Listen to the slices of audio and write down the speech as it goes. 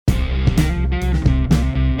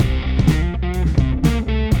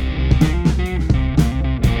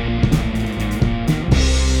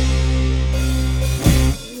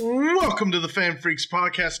Fan Freaks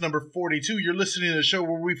podcast number 42. You're listening to the show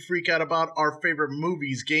where we freak out about our favorite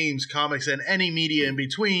movies, games, comics, and any media in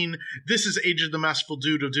between. This is Agent the Masterful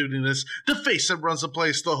Dude of Dudiness, the face that runs the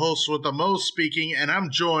place, the host with the most speaking, and I'm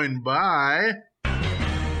joined by...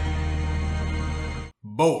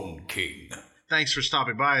 Bone King. Thanks for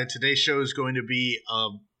stopping by. Today's show is going to be a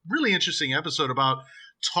really interesting episode about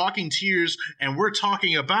talking tears, and we're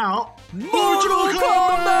talking about... Mortal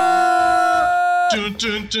Kombat! Dun,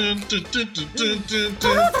 dun, dun, dun, dun, dun, dun,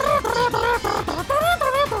 dun.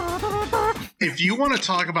 If you want to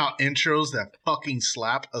talk about intros that fucking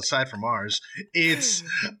slap, aside from ours, it's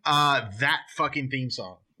that fucking theme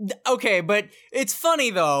song. Okay, but it's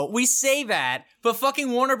funny though. We say that, but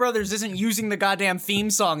fucking Warner Brothers isn't using the goddamn theme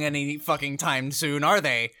song any fucking time soon, are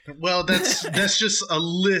they? Well, that's just a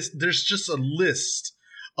list. There's just a list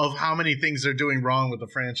of how many things they're doing wrong with the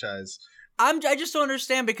franchise. I just don't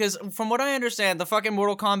understand, because from what I understand, the fucking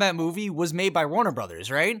Mortal Kombat movie was made by Warner Brothers,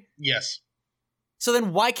 right? Yes. So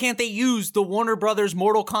then why can't they use the Warner Brothers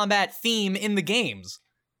Mortal Kombat theme in the games?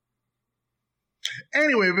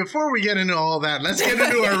 Anyway, before we get into all that, let's get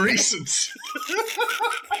into our recents.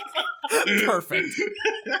 Perfect.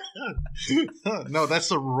 No, that's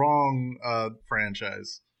the wrong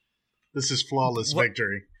franchise. This is Flawless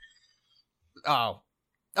Victory.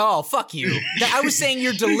 Oh, fuck you. I was saying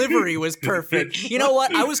your delivery was perfect. You know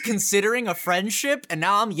what? I was considering a friendship, and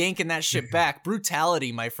now I'm yanking that shit back.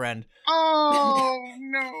 Brutality, my friend. Oh,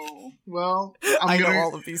 no. Well, I know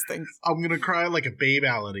all of these things. I'm going to cry like a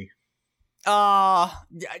babe-ality.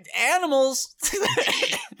 Animals.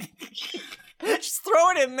 Just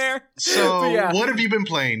throw it in there. So, What have you been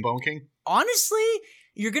playing, Bone King? Honestly,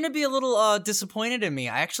 you're going to be a little disappointed in me.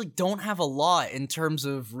 I actually don't have a lot in terms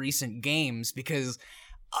of recent games, because...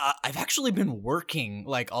 I've actually been working,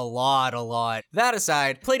 like, a lot. That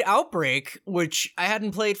aside, played Outbreak, which I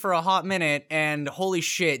hadn't played for a hot minute, and holy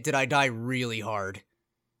shit, did I die really hard.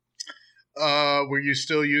 Were you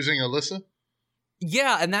still using Alyssa?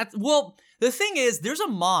 Yeah, and the thing is, there's a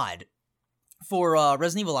mod for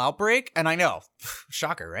Resident Evil Outbreak, and I know,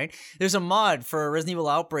 shocker, right? There's a mod for Resident Evil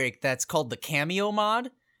Outbreak that's called the Cameo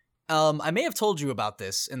mod. I may have told you about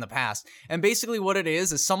this in the past, and basically what it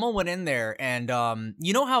is someone went in there and,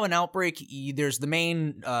 you know how in Outbreak, there's the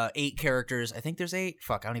main 8 characters, I think there's 8?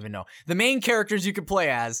 Fuck, I don't even know. The main characters you can play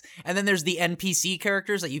as, and then there's the NPC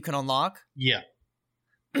characters that you can unlock? Yeah.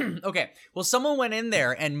 Okay, well, someone went in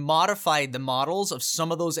there and modified the models of some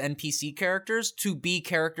of those NPC characters to be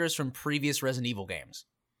characters from previous Resident Evil games.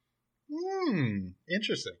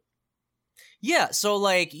 Interesting. Yeah, so,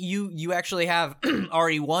 like, you actually have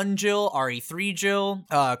RE1 Jill, RE3 Jill,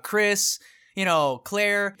 Chris, you know,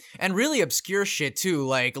 Claire, and really obscure shit, too,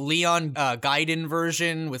 like Leon Gaiden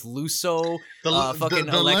version with Luso, fucking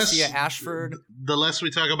Alexia Ashford. The less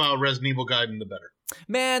we talk about Resident Evil Gaiden, the better.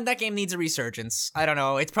 Man, that game needs a resurgence. I don't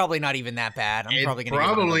know, it's probably not even that bad. It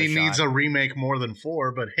probably needs a remake more than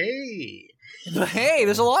 4, but hey... Hey,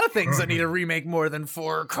 there's a lot of things that need a remake more than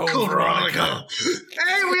 4. Code Veronica.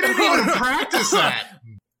 Hey, we didn't even practice that.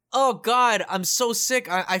 Oh, God, I'm so sick.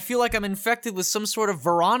 I feel like I'm infected with some sort of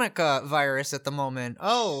Veronica virus at the moment.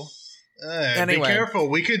 Oh. Be Anyway.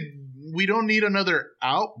 careful. We don't need another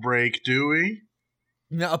Outbreak, do we?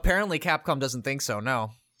 No, apparently Capcom doesn't think so,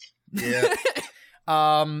 no. Yeah.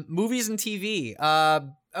 Movies and TV.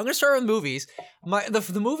 I'm gonna start with movies.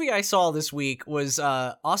 The movie I saw this week was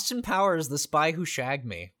Austin Powers, The Spy Who Shagged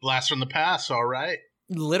Me. Blast from the past, all right.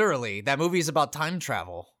 Literally, that movie is about time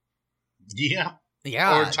travel. Yeah.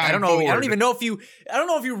 Yeah. Or time I don't know. forward. I don't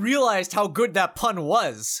know if you realized how good that pun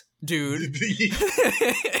was, dude.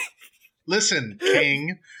 Listen,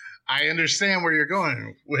 King, I understand where you're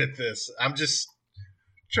going with this. I'm just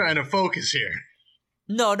trying to focus here.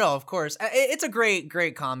 No, of course. It's a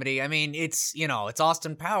great comedy. I mean, it's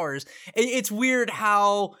Austin Powers. It's weird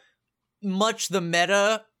how much the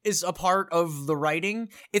meta is a part of the writing.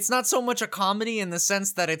 It's not so much a comedy in the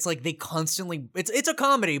sense that it's like it's a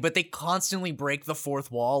comedy, but they constantly break the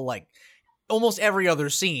fourth wall, like almost every other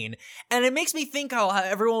scene. And it makes me think how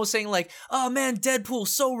everyone was saying, like, oh man,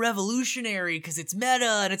 Deadpool's so revolutionary because it's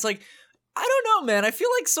meta. And it's like, I don't know, man. I feel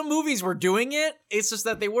like some movies were doing it. It's just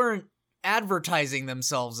that they weren't advertising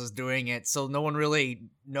themselves as doing it, so no one really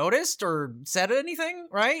noticed or said anything,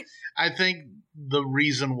 right? I think the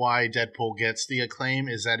reason why Deadpool gets the acclaim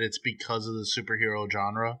is that it's because of the superhero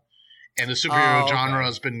genre. And the superhero genre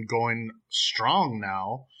has been going strong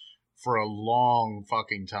now for a long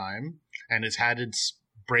fucking time. And it's had its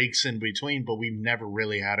breaks in between, but we've never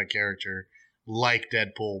really had a character like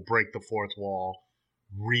Deadpool break the fourth wall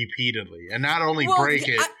repeatedly, and not only Well, break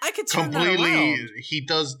it I could turn completely. that around. He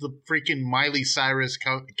does the freaking Miley Cyrus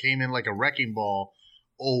came in like a wrecking ball.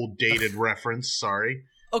 Old dated reference. Sorry.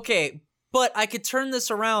 Okay, but I could turn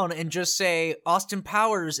this around and just say Austin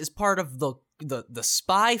Powers is part of the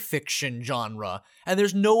spy fiction genre, and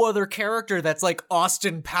there's no other character that's like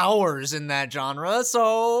Austin Powers in that genre.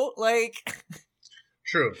 So, like,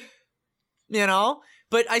 True. you know.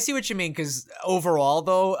 But I see what you mean, because overall,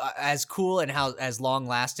 though, as cool and as long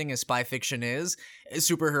lasting as spy fiction is,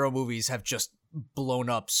 superhero movies have just blown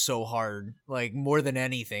up so hard, like more than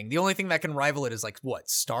anything. The only thing that can rival it is like what,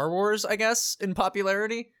 Star Wars, I guess, in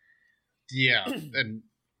popularity. Yeah, and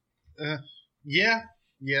yeah.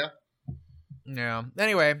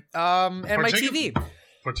 Anyway, and my TV,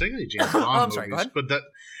 particularly James Bond I'm movies, sorry, go ahead. but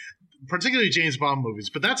particularly James Bond movies,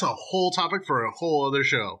 but that's a whole topic for a whole other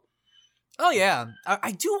show. Oh yeah,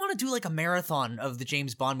 I do want to do like a marathon of the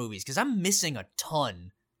James Bond movies because I'm missing a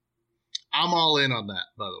ton. I'm all in on that,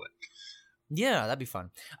 by the way. Yeah, that'd be fun.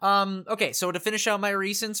 Okay, so to finish out my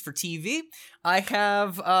recents for TV, I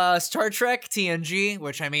have Star Trek TNG,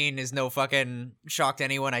 which I mean is no fucking shock to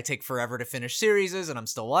anyone. I take forever to finish series, and I'm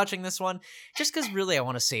still watching this one just because really I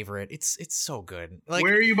want to savor it. It's so good. Like,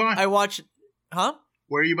 where are you by? I watch, huh?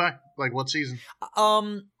 Where are you by? Like what season?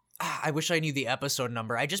 I wish I knew the episode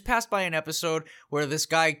number. I just passed by an episode where this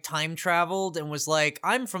guy time traveled and was like,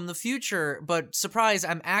 I'm from the future, but surprise,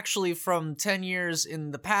 I'm actually from 10 years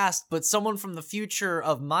in the past, but someone from the future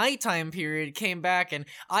of my time period came back and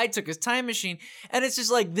I took his time machine. And it's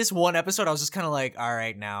just like this one episode, I was just kind of like, all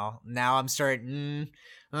right, now I'm starting,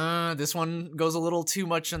 this one goes a little too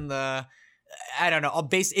much in the, I don't know,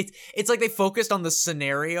 it's like they focused on the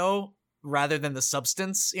scenario rather than the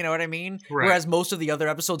substance, you know what I mean? Right. Whereas most of the other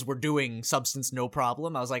episodes were doing substance no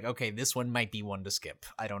problem. I was like, okay, this one might be one to skip.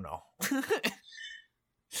 I don't know.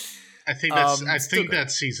 I think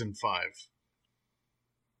that's season 5.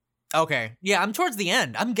 Okay. Yeah, I'm towards the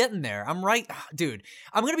end. I'm getting there. I'm right. Dude,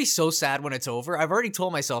 I'm going to be so sad when it's over. I've already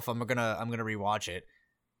told myself I'm going to rewatch it.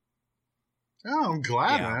 Oh, I'm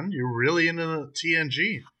glad, man. You're really into the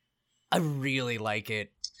TNG. I really like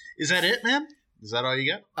it. Is that it, man? Is that all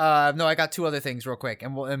you got? No, I got 2 other things real quick,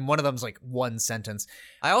 and one of them's like one sentence.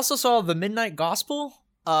 I also saw The Midnight Gospel.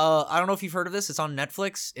 I don't know if you've heard of this. It's on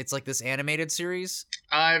Netflix. It's like this animated series.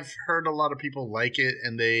 I've heard a lot of people like it,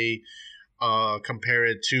 and they compare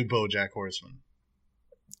it to BoJack Horseman.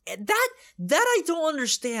 That I don't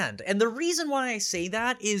understand. And the reason why I say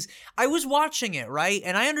that is I was watching it, right?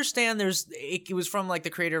 And I understand it was from like the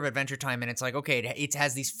creator of Adventure Time, and it's like, okay, it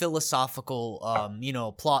has these philosophical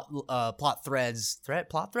plot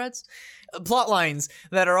lines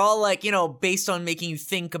that are all like, based on making you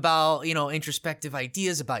think about, introspective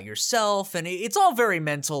ideas about yourself, and it's all very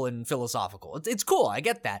mental and philosophical. It's cool, I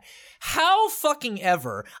get that. How fucking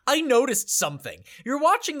ever, I noticed something. You're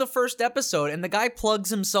watching the first episode, and the guy plugs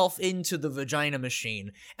himself into the vagina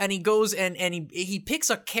machine, and he goes and he picks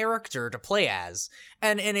a character to play as,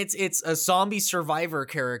 and it's a zombie survivor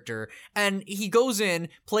character, and he goes in,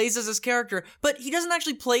 plays as his character, but he doesn't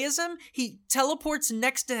actually play as him. He teleports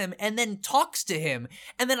next to him and then talks to him,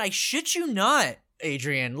 and then I shit you not,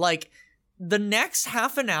 Adrian, like the next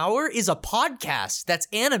half an hour is a podcast that's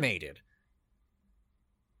animated.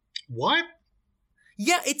 What?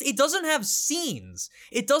 Yeah, it doesn't have scenes.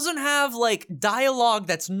 It doesn't have like dialogue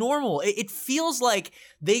that's normal. It feels like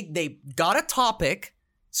they got a topic,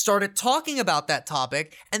 started talking about that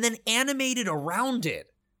topic, and then animated around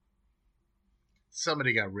it.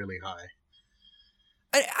 Somebody got really high.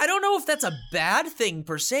 I don't know if that's a bad thing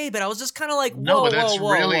per se, but I was just kind of like, whoa, no, but that's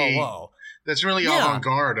whoa. That's really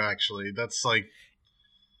avant-garde, actually. That's like,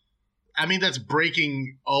 I mean, that's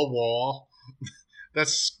breaking a wall.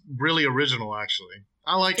 That's really original, actually.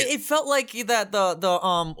 I like it. It felt like that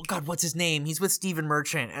God, what's his name? He's with Stephen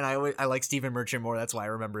Merchant, and I like Stephen Merchant more. That's why I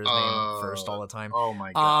remember his name first all the time. Oh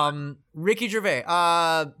my god. Ricky Gervais.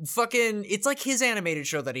 It's like his animated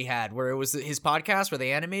show that he had, where it was his podcast where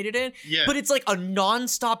they animated it. Yeah. But it's like a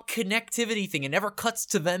nonstop connectivity thing. It never cuts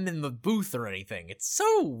to them in the booth or anything. It's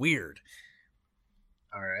so weird.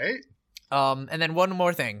 All right. And then one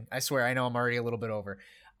more thing. I swear, I know I'm already a little bit over.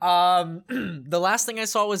 The last thing I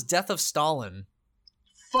saw was Death of Stalin.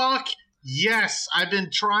 Fuck yes! I've been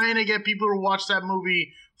trying to get people to watch that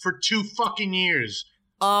movie for 2 fucking years.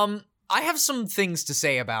 I have some things to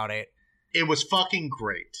say about it. It was fucking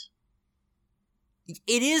great.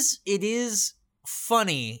 It is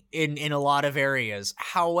funny in a lot of areas.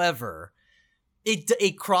 However,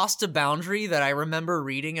 it crossed a boundary that I remember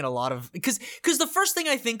reading in a lot of, because the first thing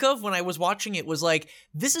I think of when I was watching it was like,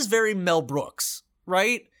 this is very Mel Brooks,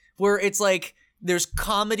 right? Where it's like, there's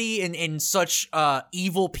comedy in such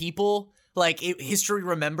evil people. Like, history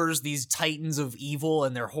remembers these titans of evil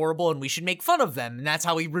and they're horrible and we should make fun of them. And that's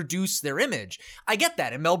how we reduce their image. I get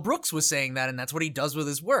that. And Mel Brooks was saying that, and that's what he does with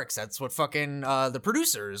his works. That's what fucking the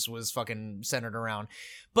producers was fucking centered around.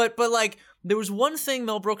 But like, there was one thing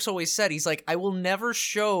Mel Brooks always said. He's like, I will never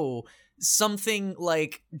show something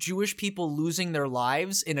like Jewish people losing their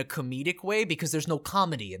lives in a comedic way because there's no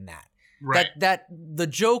comedy in that. Right. That the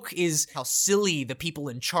joke is how silly the people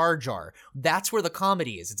in charge are. That's where the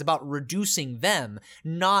comedy is. It's about reducing them,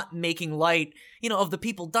 not making light, of the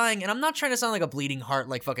people dying. And I'm not trying to sound like a bleeding heart,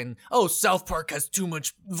 like fucking, oh, South Park has too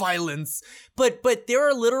much violence. But there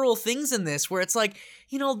are literal things in this where it's like,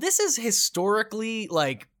 this is historically,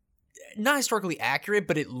 like, not historically accurate,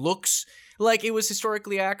 but it looks like it was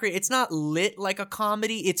historically accurate. It's not lit like a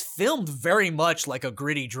comedy. It's filmed very much like a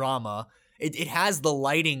gritty drama. It has the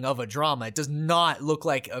lighting of a drama. It does not look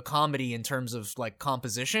like a comedy in terms of, like,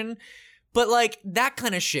 composition. But, like, that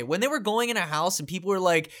kind of shit. When they were going in a house and people were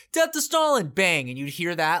like, death to Stalin, bang, and you'd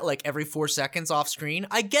hear that, like, every 4 seconds off screen,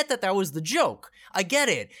 I get that was the joke. I get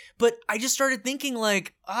it. But I just started thinking,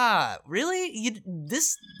 like, really?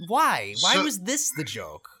 Why? Why was this the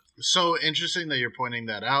joke? So interesting that you're pointing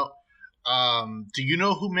that out. Do you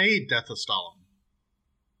know who made Death of Stalin?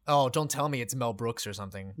 Oh, don't tell me it's Mel Brooks or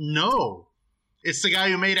something. No. It's the guy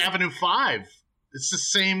who made Avenue 5. It's the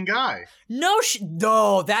same guy.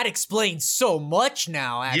 No, that explains so much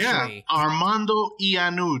now, actually. Yeah, Armando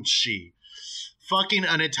Iannucci. Fucking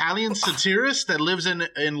an Italian satirist that lives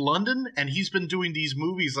in London, and he's been doing these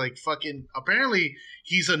movies like fucking... Apparently,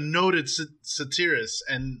 he's a noted satirist,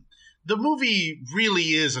 and the movie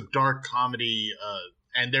really is a dark comedy,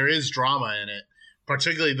 and there is drama in it.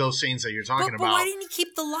 Particularly those scenes that you're talking about. But why didn't he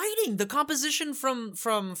keep the lighting? The composition from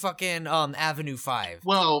fucking Avenue 5.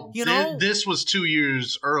 Well, this was 2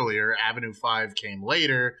 years earlier. Avenue 5 came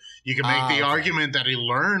later. You can make the argument that he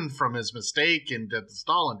learned from his mistake in Death of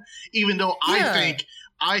Stalin. Even though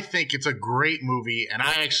I think it's a great movie, and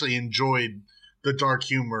I actually enjoyed the dark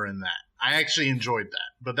humor in that. I actually enjoyed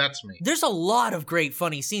that, but that's me. There's a lot of great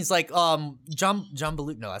funny scenes, like John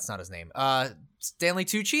Belushi. No, that's not his name. Stanley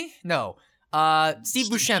Tucci? No. Steve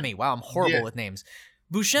Buscemi. Wow, I'm horrible with names.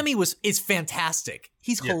 Buscemi is fantastic.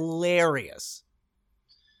 He's hilarious.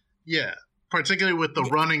 Yeah, particularly with the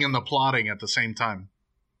running and the plotting at the same time.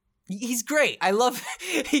 He's great. I love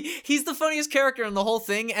he's the funniest character in the whole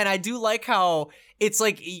thing, and I do like how it's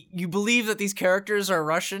like you believe that these characters are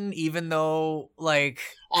Russian even though, like,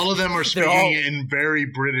 all of them are speaking in very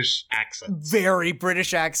British accents. Very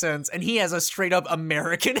British accents, and he has a straight up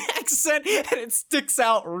American accent, and it sticks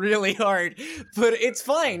out really hard. But it's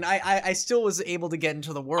fine. I still was able to get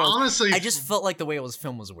into the world. Honestly, I just felt like the way it was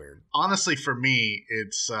filmed was weird. Honestly, for me,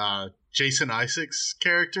 it's Jason Isaacs'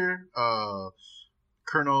 character,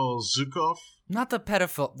 Colonel Zhukov. Not the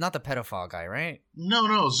pedophile guy, right?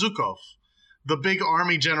 No, Zhukov. The big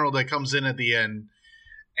army general that comes in at the end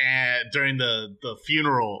during the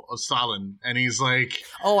funeral of Stalin, and he's like,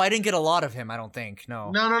 oh, I didn't get a lot of him, I don't think.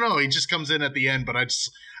 No, he just comes in at the end, but I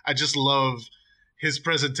just love his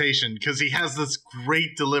presentation because he has this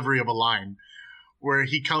great delivery of a line where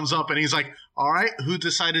he comes up and he's like, all right, who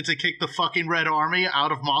decided to kick the fucking Red Army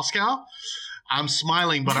out of Moscow? I'm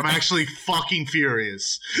smiling, but I'm actually fucking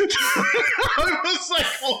furious. I was like,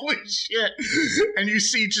 holy shit. And you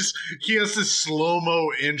see he has this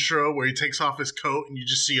slow-mo intro where he takes off his coat and you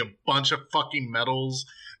just see a bunch of fucking medals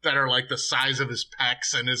that are like the size of his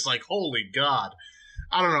pecs. And it's like, holy God.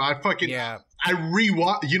 I don't know. I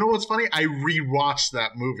rewatched. You know what's funny? I rewatched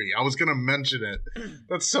that movie. I was going to mention it.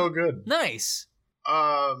 That's so good. Nice.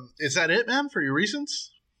 Is that it, man, for your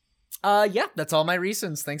reasons? Yeah, that's all my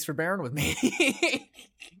reasons. Thanks for bearing with me.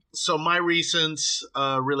 So my reasons,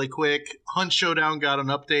 really quick. Hunt Showdown got an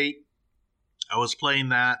update. I was playing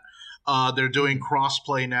that. They're doing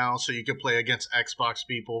cross-play now, so you can play against Xbox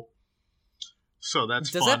people. So that's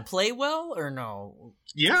fun. Does that play well or no?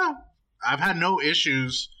 Yeah, I've had no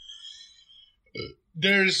issues.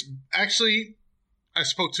 There's actually, I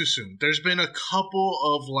spoke too soon. There's been a couple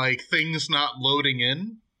of like things not loading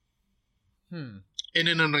in. And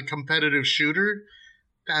in a competitive shooter,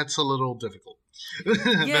 that's a little difficult.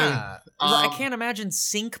 Yeah. I can't imagine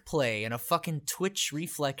sync play in a fucking Twitch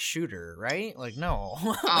reflex shooter, right? Like, no.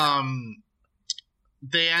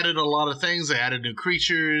 They added a lot of things. They added new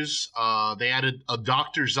creatures. They added a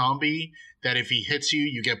Dr. Zombie that if he hits you,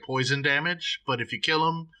 you get poison damage. But if you kill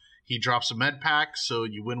him, he drops a med pack, so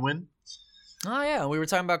you win-win. Oh, yeah. We were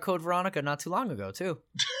talking about Code Veronica not too long ago, too.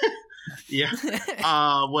 Yeah.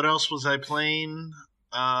 What else was I playing?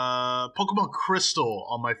 Pokemon Crystal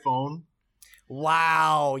on my phone.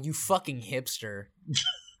 Wow, you fucking hipster.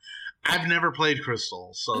 I've never played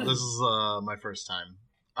Crystal, so this is my first time.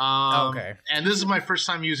 Okay. And this is my first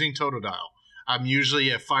time using Totodile. I'm usually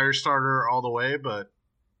a Firestarter all the way, but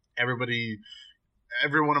every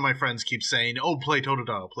one of my friends keeps saying, "Oh, play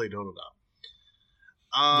Totodile, play Totodile."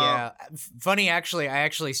 Yeah, funny actually. I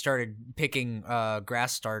actually started picking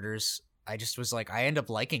grass starters. I just was like, I end up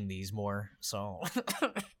liking these more. So,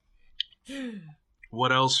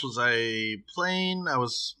 what else was I playing? I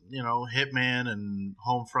was, Hitman and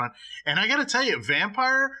Homefront, and I gotta tell you,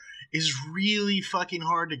 Vampire is really fucking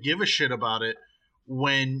hard to give a shit about it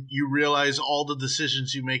when you realize all the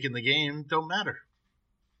decisions you make in the game don't matter.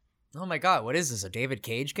 oh my god, what is this? A David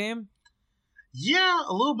Cage game? Yeah,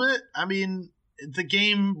 a little bit. I mean, the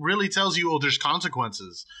game really tells you, there's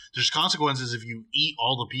consequences. There's consequences if you eat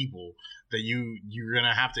all the people that you're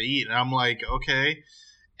gonna have to eat. And I'm like, okay.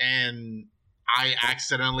 And I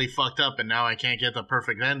accidentally fucked up, and now I can't get the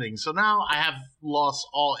perfect ending. So now I have lost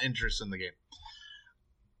all interest in the game.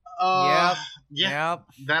 Yeah,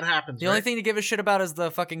 that happens. The only thing to give a shit about is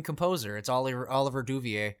the fucking composer. It's Oliver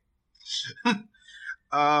Duvier.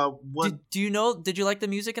 What do you know? Did you like the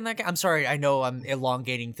music in that game? I'm sorry, I know I'm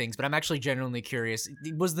elongating things, but I'm actually genuinely curious.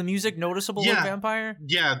 Was the music noticeable in Vampire?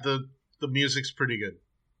 Yeah, the music's pretty good.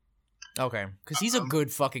 Okay, because he's a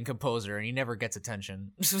good fucking composer, and he never gets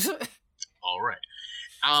attention. All right.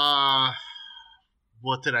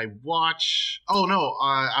 What did I watch? Oh no,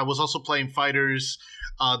 I was also playing Fighters.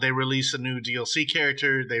 They released a new DLC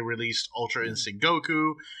character. They released Ultra Instinct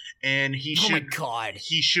Goku, and he oh my god,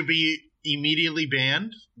 he should be immediately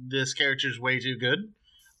banned. This character's way too good.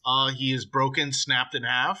 He is broken, snapped in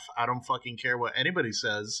half. I don't fucking care what anybody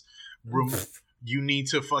says. You need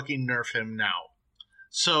to fucking nerf him now.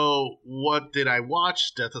 So what did I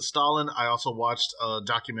watch? Death of Stalin. I also watched a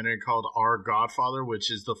documentary called Our Godfather,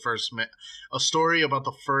 which is a story about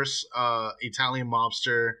the first Italian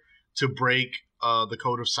mobster to break the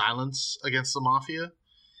code of silence against the mafia.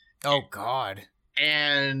 Oh god.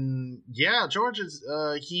 And yeah, George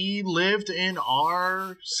he lived in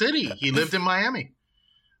our city. He lived in Miami.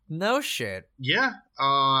 No shit. Yeah.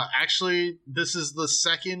 Actually, this is the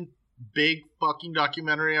second big fucking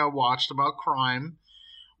documentary I watched about crime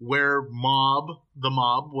where the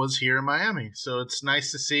mob was here in Miami. So it's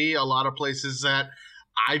nice to see a lot of places that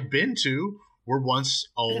I've been to were once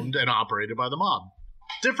owned and operated by the mob.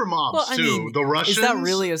 Different mobs, too. Mean, the Russians, is that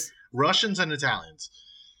really Russians and Italians.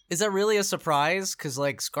 Is that really a surprise? Because,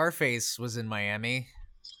 like, Scarface was in Miami.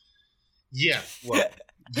 Yeah, well,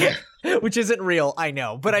 yeah. Which isn't real, I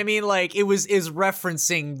know. But I mean, like, is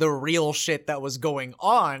referencing the real shit that was going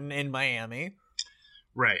on in Miami.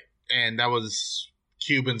 Right. And that was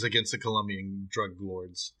Cubans against the Colombian drug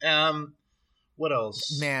lords. What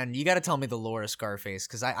else? Man, you got to tell me the lore of Scarface,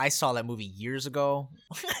 because I saw that movie years ago.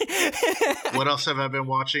 What else have I been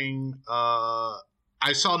watching?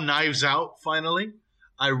 I saw Knives Out, finally.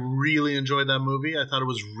 I really enjoyed that movie. I thought it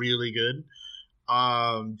was really good.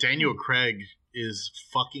 Daniel Craig is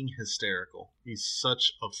fucking hysterical. He's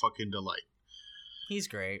such a fucking delight. He's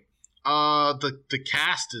great. The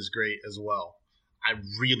cast is great as well. I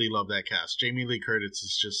really love that cast. Jamie Lee Curtis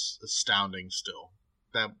is just astounding still.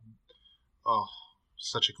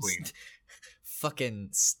 Such a queen. Fucking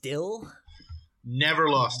still? Never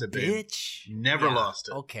lost it, babe. Bitch. Never lost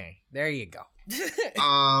it. Okay, there you go.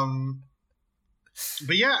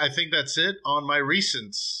 But yeah, I think that's it on my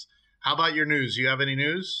recents. How about your news? You have any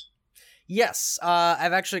news? Yes,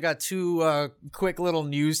 I've actually got two quick little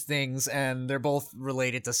news things, and they're both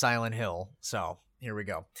related to Silent Hill. So here we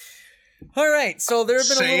go. All right, so there have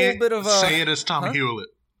been a little bit of a... Say it as Tom Hewlett.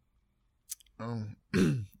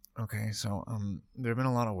 Okay, so there have been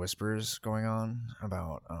a lot of whispers going on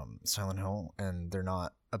about Silent Hill, and they're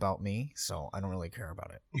not about me, so I don't really care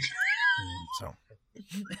about it.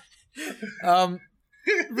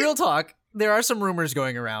 Real talk, there are some rumors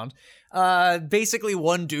going around. Basically,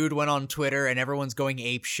 one dude went on Twitter, and everyone's going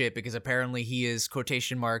ape shit because apparently he is,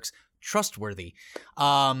 quotation marks, trustworthy.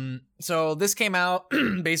 So this came out.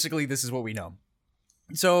 Basically, this is what we know.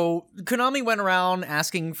 So Konami went around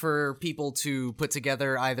asking for people to put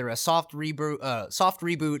together either a soft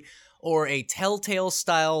reboot or a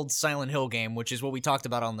Telltale-styled Silent Hill game, which is what we talked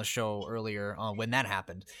about on the show earlier when that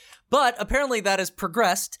happened. But apparently that has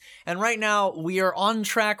progressed, and right now we are on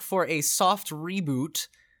track for a soft reboot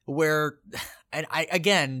where, and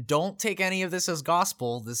again, don't take any of this as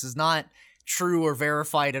gospel. This is not true or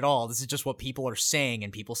verified at all. This is just what people are saying,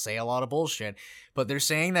 and people say a lot of bullshit. But they're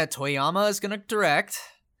saying that Toyama is going to direct,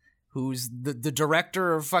 who's the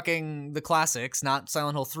director of fucking the classics, not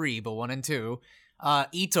Silent Hill 3, but 1 and 2.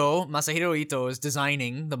 Masahiro Ito is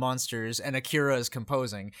designing the monsters and Akira is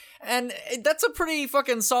composing. And that's a pretty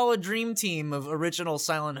fucking solid dream team of original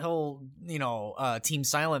Silent Hill, Team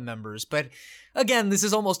Silent members. But again, this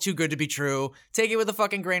is almost too good to be true. Take it with a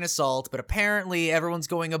fucking grain of salt, but apparently everyone's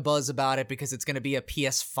going a buzz about it because it's going to be a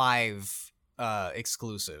PS5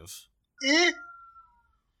 exclusive.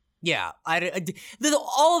 Yeah,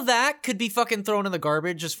 all of that could be fucking thrown in the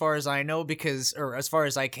garbage as far as I know, or as far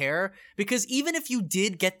as I care, because even if you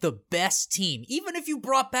did get the best team, even if you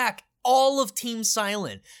brought back all of Team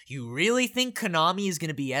Silent, you really think Konami is going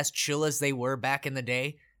to be as chill as they were back in the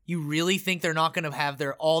day? You really think they're not going to have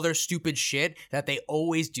all their stupid shit that they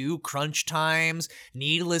always do, crunch times,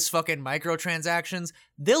 needless fucking microtransactions?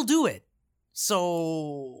 They'll do it.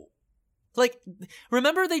 So,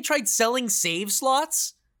 remember they tried selling save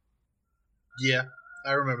slots? Yeah,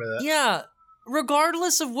 I remember that. Yeah,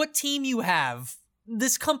 regardless of what team you have,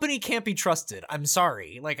 this company can't be trusted. I'm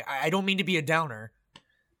sorry. I don't mean to be a downer.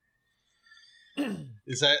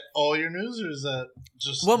 Is that all your news, or is that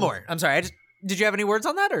just... One more. I'm sorry. Did you have any words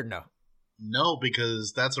on that, or no? No,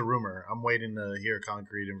 because that's a rumor. I'm waiting to hear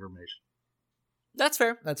concrete information. That's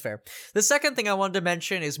fair. That's fair. The second thing I wanted to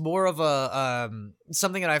mention is more of a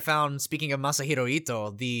something that I found, speaking of Masahiro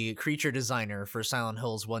Ito, the creature designer for Silent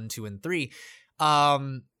Hills 1, 2, and 3.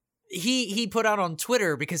 He put out on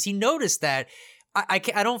Twitter because he noticed that I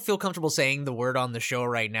don't feel comfortable saying the word on the show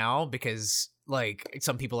right now because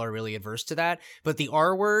some people are really adverse to that, but the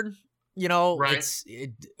R word, right. It's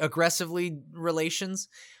aggressively relations.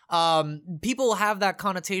 People have that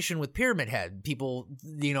connotation with Pyramid Head. People,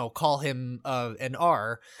 call him an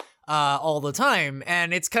R all the time.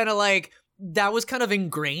 And it's kind of that was kind of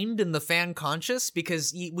ingrained in the fan conscious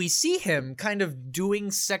because we see him kind of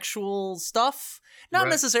doing sexual stuff. Not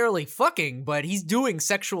necessarily fucking, but he's doing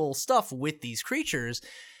sexual stuff with these creatures.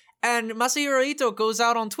 And Masahiro Ito goes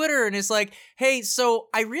out on Twitter and is like, hey, so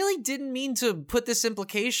I really didn't mean to put this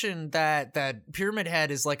implication that Pyramid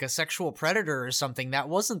Head is like a sexual predator or something. That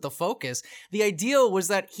wasn't the focus. The idea was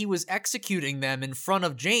that he was executing them in front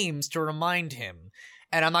of James to remind him.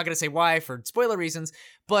 And I'm not going to say why for spoiler reasons,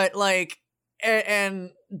 but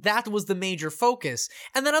and that was the major focus.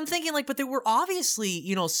 And then I'm thinking but there were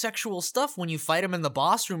obviously, sexual stuff when you fight him in the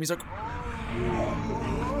boss room. He's like,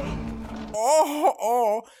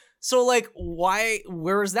 oh. So,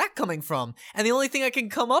 where is that coming from? And the only thing I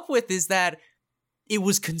can come up with is that it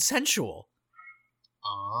was consensual.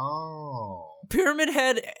 Oh. Pyramid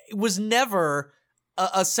Head was never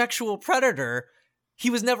a sexual predator.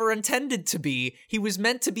 He was never intended to be. He was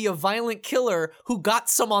meant to be a violent killer who got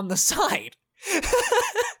some on the side.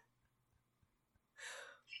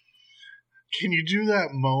 Can you do that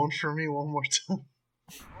moan for me one more time?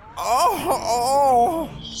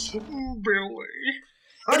 Oh. Billy.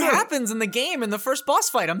 It happens in the game in the first boss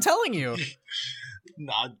fight, I'm telling you.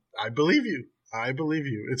 I believe you.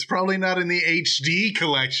 It's probably not in the HD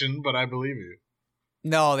collection, but I believe you.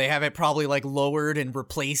 No, they have it probably lowered and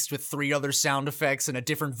replaced with 3 other sound effects and a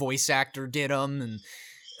different voice actor did them. And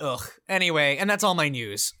anyway, and that's all my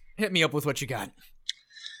news. Hit me up with what you got.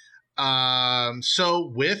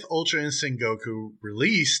 So with Ultra Instinct Goku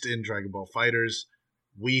released in Dragon Ball FighterZ,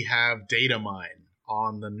 we have data mine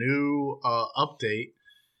on the new update.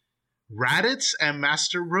 Raditz and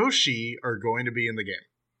Master Roshi are going to be in the game.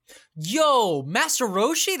 Yo, Master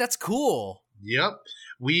Roshi? That's cool. Yep.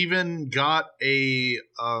 We even got a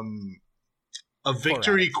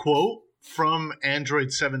victory quote from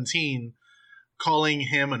Android 17 calling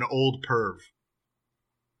him an old perv.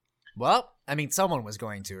 Well, I mean, someone was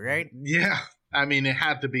going to, right? Yeah. I mean, it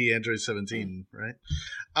had to be Android 17, right?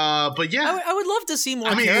 But yeah. I would love to see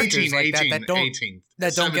more characters 18,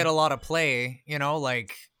 that don't get a lot of play,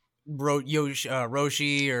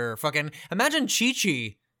 Roshi or fucking... Imagine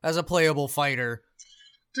Chi-Chi as a playable fighter.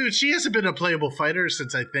 Dude, she hasn't been a playable fighter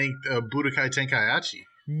since, I think, Budokai Tenkaichi.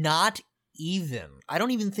 Not even. I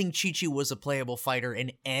don't even think Chi-Chi was a playable fighter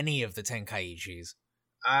in any of the Tenkaichis.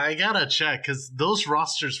 I gotta check, because those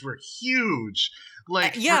rosters were huge.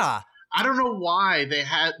 Yeah. I don't know why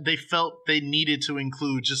they felt they needed to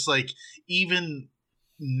include just, even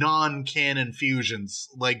non-canon fusions,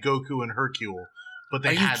 like Goku and Hercule. But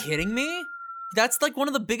Are you kidding me? That's, one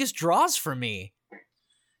of the biggest draws for me.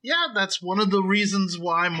 Yeah, that's one of the reasons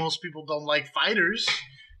why most people don't like fighters,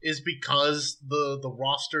 is because the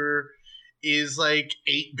roster is 8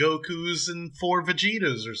 Gokus and 4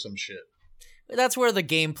 Vegetas or some shit. That's where the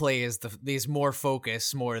gameplay is more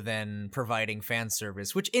focus more than providing fan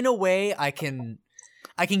service, which in a way I can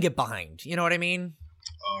get behind. You know what I mean?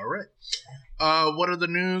 All right. What are the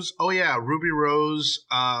news? Oh yeah, Ruby Rose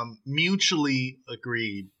mutually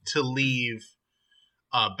agreed to leave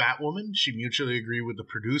Batwoman, she mutually agreed with the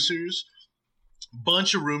producers.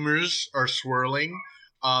 Bunch of rumors are swirling.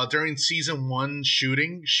 During season 1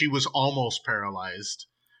 shooting, she was almost paralyzed.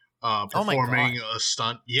 Performing a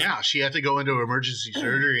stunt. Yeah, she had to go into emergency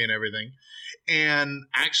surgery and everything. And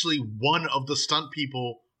actually, one of the stunt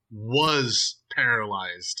people was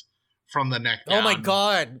paralyzed from the neck down. Oh my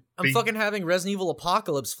god. I'm fucking having Resident Evil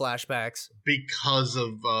Apocalypse flashbacks. Because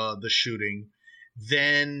of the shooting.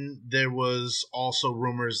 Then there was also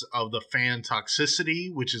rumors of the fan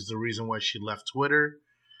toxicity, which is the reason why she left Twitter.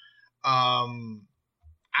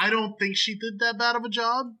 I don't think she did that bad of a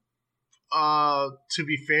job. To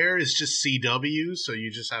be fair, it's just CW, so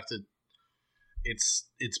you just have to. It's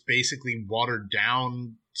basically watered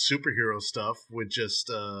down superhero stuff with just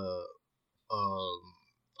a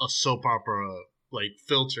soap opera like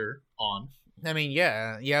filter on. I mean,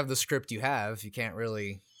 yeah, you have the script you have. You can't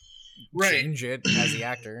really change it as the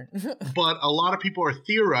actor. But a lot of people are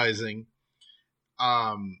theorizing.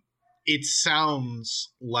 It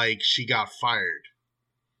sounds like she got fired.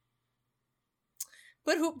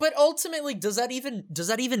 But ultimately, does that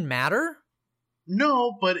even matter?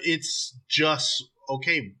 No, but it's just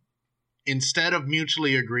okay. Instead of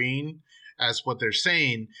mutually agreeing, as what they're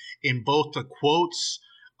saying, in both the quotes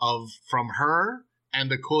from her and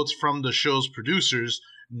the quotes from the show's producers,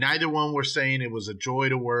 neither one were saying it was a joy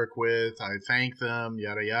to work with. I thank them,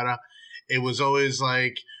 yada yada. It was always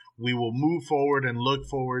like, we will move forward and look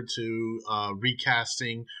forward to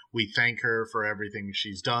recasting. We thank her for everything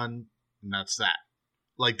she's done, and that's that.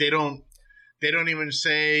 Like they don't even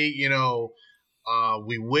say,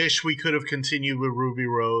 we wish we could have continued with Ruby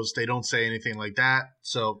Rose. They don't say anything like that.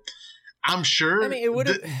 So I'm sure. I mean, it would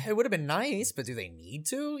have been nice, but do they need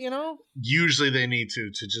to? Usually they need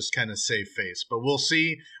to just kind of save face. But we'll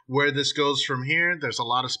see where this goes from here. There's a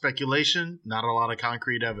lot of speculation, not a lot of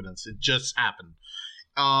concrete evidence. It just happened.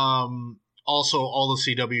 Also, all the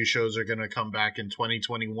CW shows are going to come back in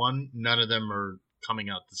 2021. None of them are coming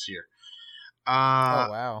out this year. Oh,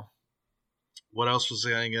 wow. What else was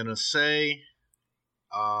I going to say?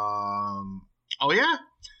 Oh, yeah.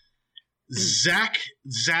 Zach,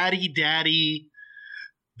 Zaddy Daddy,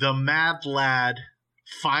 the Mad Lad,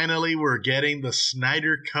 finally we're getting the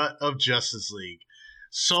Snyder Cut of Justice League.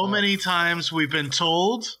 So many times we've been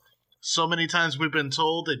told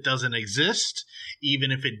it doesn't exist.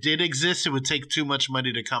 Even if it did exist, it would take too much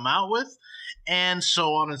money to come out with, and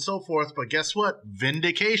so on and so forth. But guess what?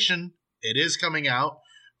 Vindication. It is coming out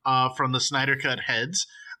from the Snyder Cut heads.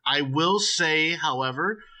 I will say,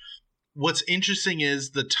 however, what's interesting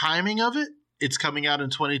is the timing of it. It's coming out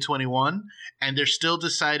in 2021, and they're still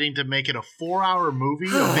deciding to make it a 4-hour movie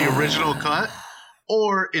of the original cut,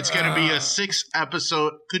 or it's going to be a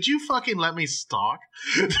 6-episode. Could you fucking let me talk?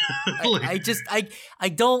 I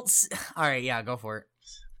don't. All right, yeah, go for it.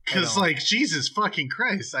 Because, Jesus fucking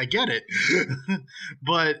Christ, I get it.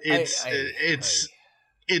 But it's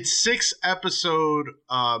 6-episode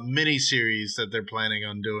miniseries that they're planning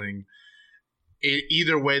on doing.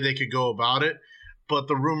 Either way they could go about it. But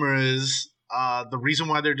the rumor is the reason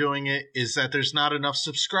why they're doing it is that there's not enough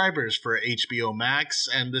subscribers for HBO Max,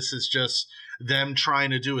 and this is just them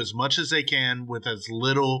trying to do as much as they can with as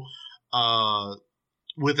little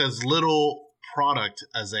product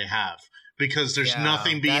as they have. Because there's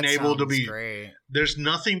nothing being able to be great. There's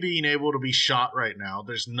nothing being able to be shot right now.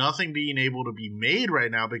 There's nothing being able to be made right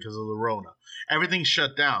now because of the Rona. Everything's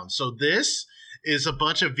shut down. So this is a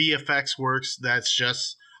bunch of VFX works that's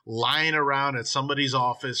just lying around at somebody's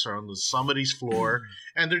office or on somebody's floor,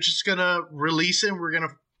 and they're just gonna release it. And we're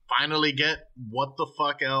gonna finally get what the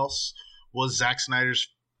fuck else was Zack Snyder's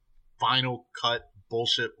final cut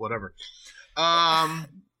bullshit, whatever.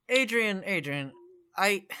 Adrian,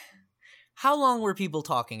 how long were people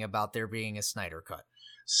talking about there being a Snyder Cut?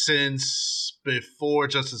 Since before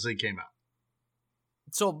Justice League came out.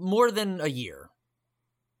 So more than a year.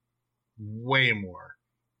 Way more.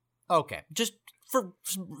 Okay, just for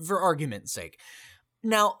argument's sake.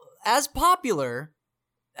 Now, as popular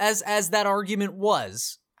as that argument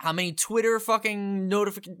was, how many Twitter fucking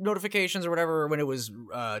notifications or whatever when it was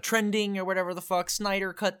trending or whatever the fuck,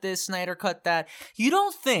 Snyder cut this, Snyder cut that. You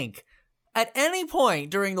don't think at any point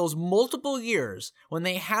during those multiple years when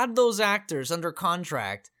they had those actors under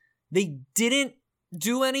contract, they didn't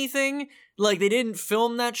do anything? Like, they didn't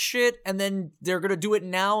film that shit, and then they're gonna do it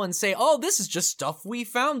now and say, oh, this is just stuff we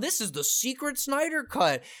found. This is the secret Snyder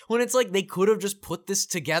cut. When it's like, they could have just put this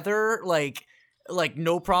together, like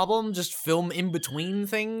no problem, just film in between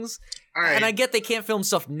things. All right. And I get they can't film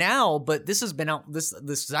stuff now, but this has been out, this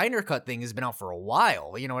Snyder cut thing has been out for a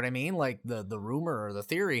while. You know what I mean? Like, the rumor or the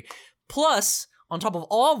theory. Plus, on top of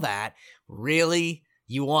all that, really?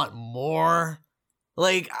 You want more?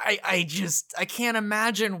 Like, I can't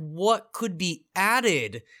imagine what could be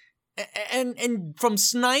added, and from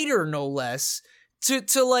Snyder, no less,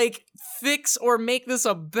 to like fix or make this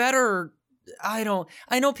a better. I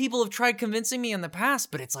know people have tried convincing me in the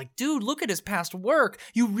past, but it's like, dude, look at his past work.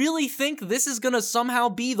 You really think this is gonna somehow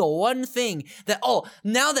be the one thing that,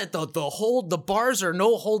 now that the bars are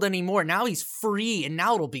no hold anymore, now he's free and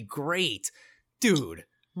now it'll be great. Dude,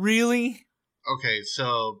 really? Okay,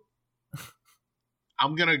 so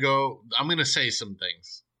I'm gonna say some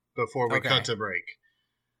things before we cut to break.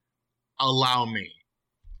 Allow me.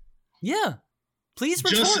 Yeah. Please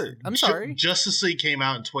retort. I'm sorry. Justice League came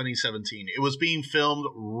out in 2017. It was being filmed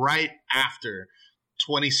right after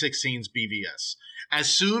 2016's BVS.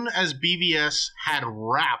 As soon as BVS had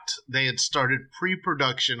wrapped, they had started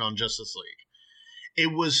pre-production on Justice League.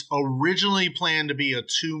 It was originally planned to be a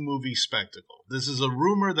 2-movie spectacle. This is a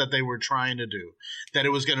rumor that they were trying to do, that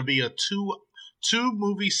it was going to be a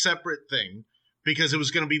two-movie separate thing, because it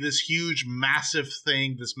was going to be this huge, massive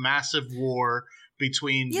thing, this massive war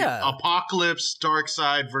between Apocalypse,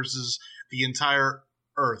 Darkseid versus the entire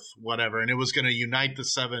Earth, whatever. And it was going to unite the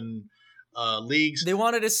 7 leagues. They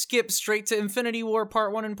wanted to skip straight to Infinity War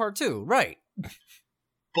Part 1 and Part 2. Right.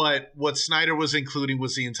 But what Snyder was including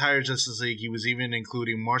was the entire Justice League. He was even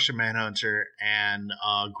including Martian Manhunter and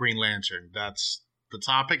Green Lantern. That's the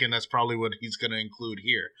topic, and that's probably what he's going to include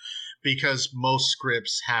here, because most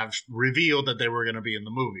scripts have revealed that they were going to be in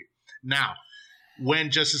the movie. Now,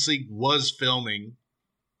 when Justice League was filming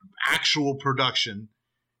actual production,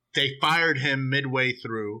 they fired him midway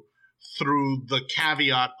through the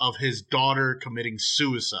caveat of his daughter committing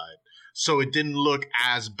suicide. So it didn't look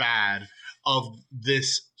as bad of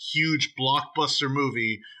this huge blockbuster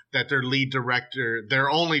movie that their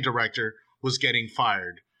only director, was getting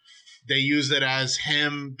fired. They used it as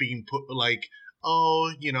him being put like,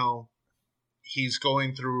 he's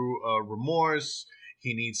going through remorse.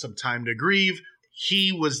 He needs some time to grieve.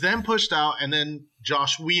 He was then pushed out, and then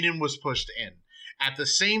Joss Whedon was pushed in. At the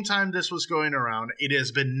same time this was going around, it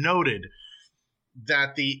has been noted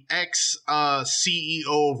that the ex-CEO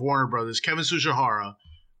of Warner Brothers, Kevin Tsujihara,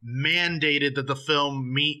 mandated that the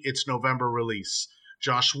film meet its November release.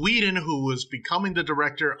 Joss Whedon, who was becoming the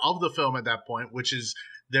director of the film at that point, which is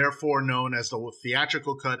therefore known as the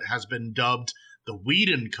theatrical cut, has been dubbed the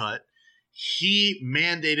Whedon cut. He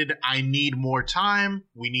mandated, I need more time.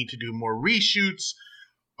 We need to do more reshoots.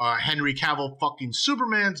 Henry Cavill fucking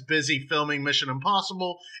Superman's busy filming Mission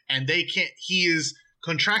Impossible, and he is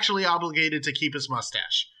contractually obligated to keep his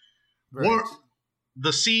mustache. Right.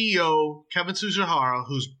 The CEO, Kevin Tsujihara,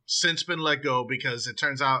 who's since been let go because it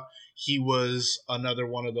turns out he was another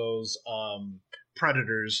one of those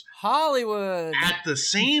predators. Hollywood. At the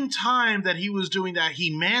same time that he was doing that,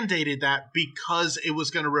 he mandated that because it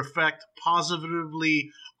was going to reflect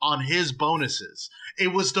positively on his bonuses.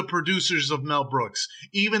 It was the producers of Mel Brooks.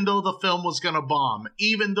 Even though the film was going to bomb,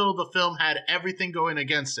 even though the film had everything going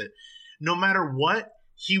against it, no matter what,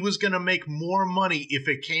 he was going to make more money if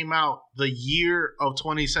it came out the year of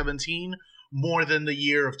 2017 more than the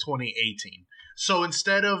year of 2018. So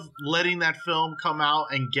instead of letting that film come out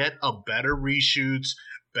and get a better reshoots,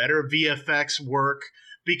 better VFX work,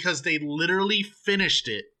 because they literally finished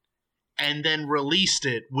it and then released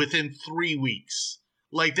it within 3 weeks.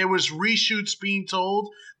 Like, there was reshoots being told.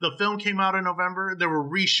 The film came out in November. There were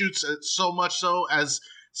reshoots so much so as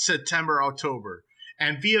September, October.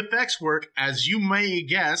 And VFX work, as you may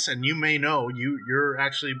guess, and you may know, you're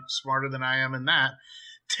actually smarter than I am in that,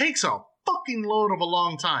 takes a fucking load of a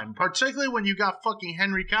long time. Particularly when you got fucking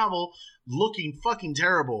Henry Cavill looking fucking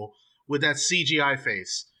terrible with that CGI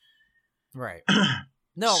face. Right.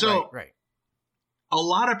 No, right. A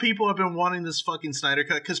lot of people have been wanting this fucking Snyder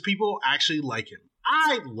cut because people actually like him.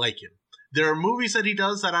 I like him. There are movies that he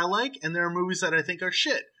does that I like, and there are movies that I think are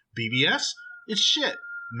shit. BVS, it's shit.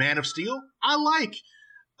 Man of Steel, I like.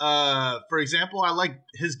 For example, I like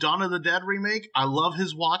his Dawn of the Dead remake. I love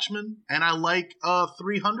his Watchmen, and I like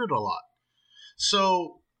 300 a lot.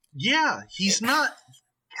 So, yeah, he's not...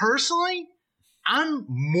 Personally, I'm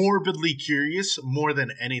morbidly curious more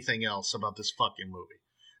than anything else about this fucking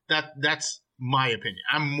movie. That's my opinion.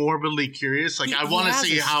 I'm morbidly curious. Like, I want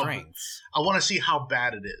to see how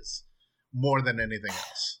bad it is more than anything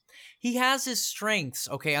else. He has his strengths,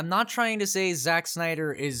 okay? I'm not trying to say Zack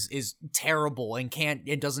Snyder is terrible and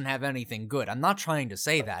doesn't have anything good. I'm not trying to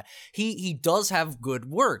say that. He does have good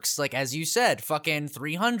works, like, as you said, fucking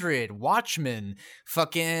 300, Watchmen,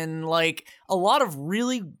 fucking, like, a lot of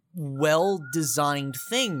really well-designed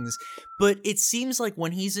things, but it seems like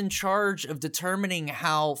when he's in charge of determining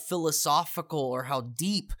how philosophical or how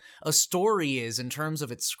deep a story is in terms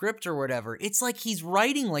of its script or whatever, it's like he's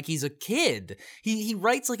writing like he's a kid. He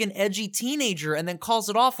writes like an edgy teenager and then calls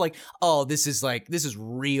it off like, oh, this is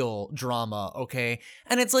real drama, okay?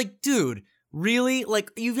 And it's like, dude, really?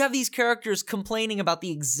 Like, you have these characters complaining about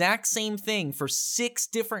the exact same thing for 6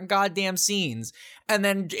 different goddamn scenes, and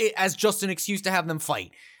then as just an excuse to have them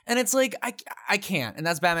fight. And it's like, I can't. And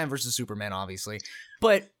that's Batman versus Superman, obviously.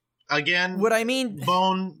 But again, what I mean,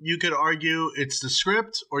 Bone, you could argue it's the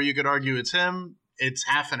script, or you could argue it's him. It's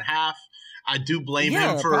half and half. I do blame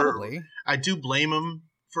him for. Probably. I do blame him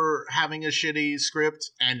for having a shitty script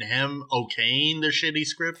and him okaying the shitty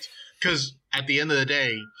script, because at the end of the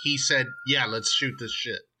day, he said, "Yeah, let's shoot this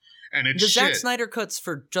shit," and it's shit. The Zack Snyder cuts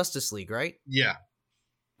for Justice League, right? Yeah.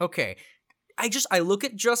 Okay. I look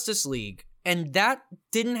at Justice League, and that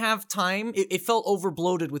didn't have time. It felt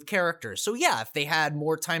overbloated with characters. So yeah, if they had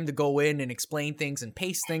more time to go in and explain things and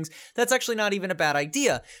pace things, that's actually not even a bad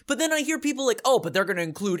idea. But then I hear people like, oh, but they're going to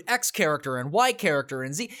include X character and Y character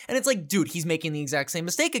and Z. And it's like, dude, he's making the exact same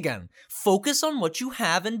mistake again. Focus on what you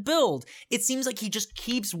have and build. It seems like he just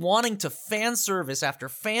keeps wanting to fan service after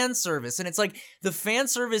fan service. And it's like, the fan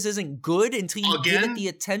service isn't good until you give it the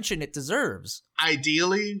attention it deserves.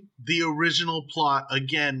 Ideally, the original plot,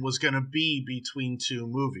 again, was going to be between 2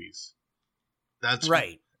 movies. That's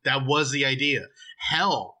right. That was the idea.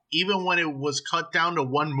 Hell, even when it was cut down to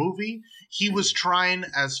 1 movie, he was trying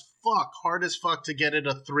hard as fuck to get it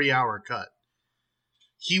a 3-hour cut.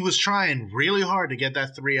 He was trying really hard to get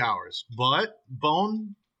that 3 hours. But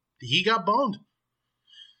he got boned.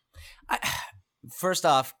 First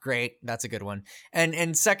off, great. That's a good one.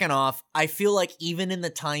 And second off, I feel like even in the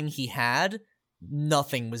time he had,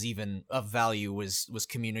 nothing was even of value was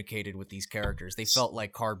communicated with these characters. They felt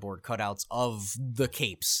like cardboard cutouts of the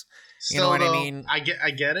capes. You know what I mean? I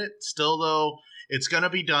get it. Still, though, it's going to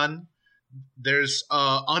be done. There's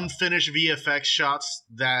unfinished VFX shots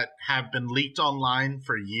that have been leaked online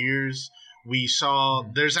for years. We saw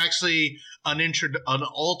there's actually an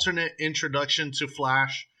alternate introduction to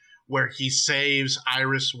Flash where he saves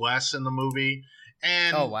Iris West in the movie.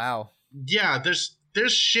 And oh, wow. Yeah, there's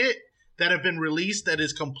shit that have been released that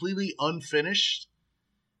is completely unfinished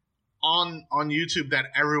on YouTube that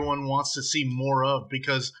everyone wants to see more of,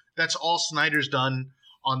 because that's all Snyder's done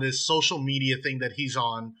on this social media thing that he's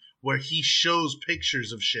on, where he shows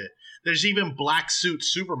pictures of shit. There's even Black Suit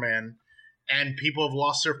Superman, and people have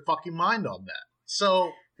lost their fucking mind on that.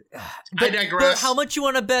 So I digress. But how much you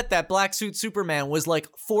want to bet that Black Suit Superman was like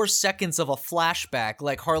 4 seconds of a flashback,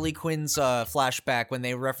 like Harley Quinn's flashback when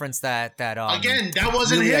they referenced that again, that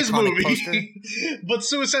wasn't really his movie. But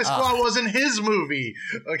Suicide Squad wasn't his movie.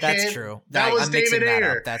 Okay, that's true. That was David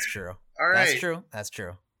Ayer. That's true. All right, That's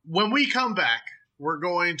true. When we come back, we're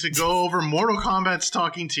going to go over Mortal Kombat's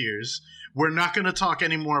Talking Tears. We're not going to talk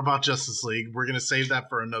anymore about Justice League. We're going to save that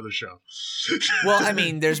for another show. Well, I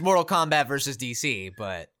mean, there's Mortal Kombat versus DC,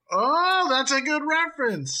 but... Oh, that's a good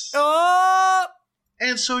reference. Oh!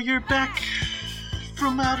 And so you're back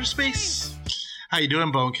from outer space. How you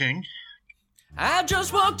doing, Bone King? I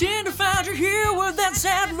just walked in to find you here with that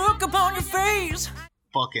sad look upon your face.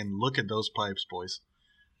 Fucking look at those pipes, boys.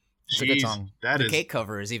 It's a good song. The cake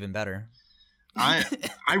cover is even better. I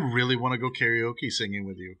really want to go karaoke singing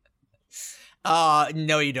with you.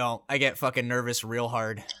 No, you don't. I get fucking nervous real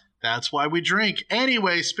hard. That's why we drink.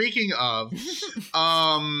 Anyway, speaking of,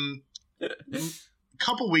 a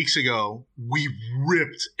couple weeks ago, we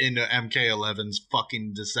ripped into MK11's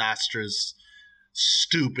fucking disastrous,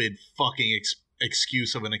 stupid fucking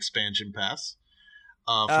excuse of an expansion pass.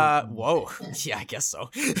 Whoa. Yeah, I guess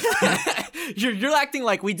so. You're acting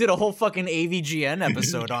like we did a whole fucking AVGN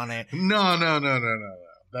episode on it. No.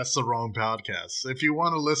 That's the wrong podcast. If you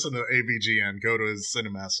want to listen to AVGN, go to his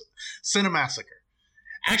Cinemassacre.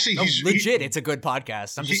 Actually, he's legit. It's a good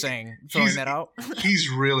podcast. I'm just saying, throwing that out. He's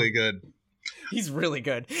really good. He's really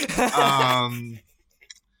good. Shout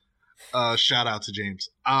out to James.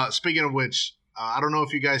 Speaking of which, I don't know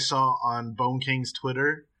if you guys saw on Bone King's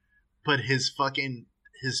Twitter, but his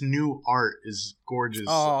new art is gorgeous.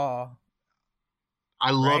 Oh,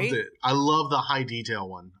 I loved it. I love the high detail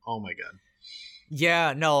one. Oh my god.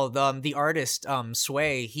 Yeah, no, the artist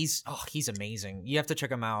Sway, he's amazing. You have to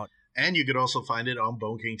check him out. And you could also find it on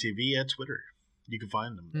Bone King TV at Twitter. You can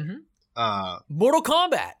find them. Mm-hmm. Mortal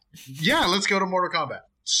Kombat. Yeah, let's go to Mortal Kombat.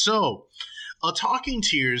 So, a Talking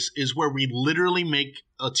Tiers is where we literally make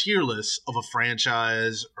a tier list of a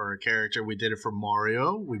franchise or a character. We did it for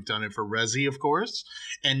Mario. We've done it for Resi, of course.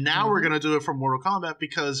 And now we're going to do it for Mortal Kombat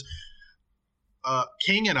because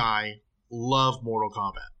King and I love Mortal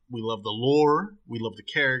Kombat. We love the lore. We love the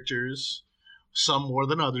characters. Some more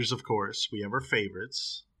than others, of course. We have our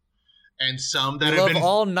favorites. And some that have been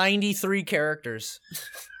all 93 characters.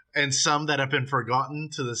 And some that have been forgotten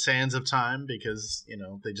to the sands of time because,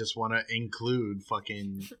 they just want to include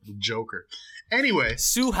fucking Joker. Anyway.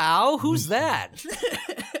 Su Hao? Who's that?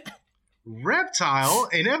 Reptile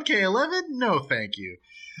in MK11? No, thank you.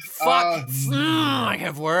 Fuck. I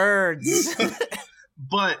have words.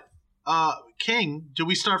 But, King, do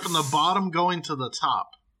we start from the bottom going to the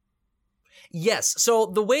top? Yes. So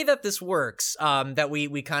the way that this works, that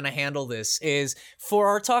we kind of handle this is for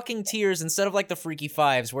our talking tiers, instead of like the Freaky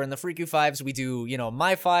Fives, where in the Freaky Fives we do,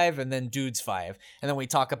 my 5 and then Dude's 5, and then we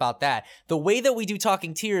talk about that. The way that we do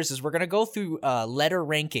talking tiers is we're going to go through letter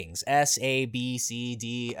rankings, S, A, B, C,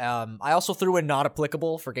 D. I also threw in not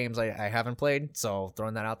applicable for games I haven't played, so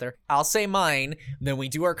throwing that out there. I'll say mine, then we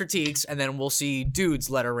do our critiques, and then we'll see Dude's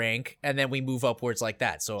letter rank, and then we move upwards like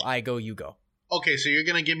that. So I go, you go. Okay, so you're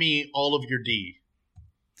gonna give me all of your D.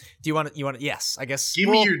 Do you want to? Yes, I guess. Give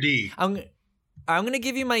me your D. I'm gonna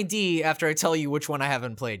give you my D after I tell you which one I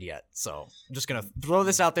haven't played yet. So I'm just gonna throw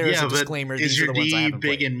this out there as a disclaimer. Is your D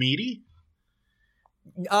big and meaty?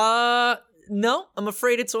 No, I'm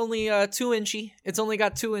afraid it's only 2 inchy. It's only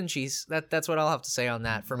got 2 inches. That's what I'll have to say on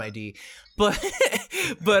that for my D. But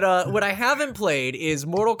what I haven't played is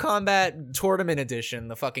Mortal Kombat Tournament Edition,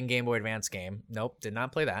 the fucking Game Boy Advance game. Nope, did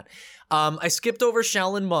not play that. I skipped over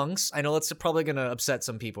Shaolin Monks. I know that's probably gonna upset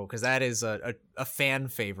some people because that is a fan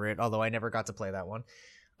favorite, although I never got to play that one.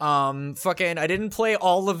 I didn't play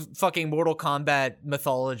all of fucking Mortal Kombat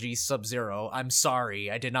Mythology Sub-Zero. I'm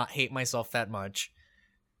sorry, I did not hate myself that much.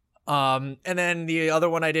 And then the other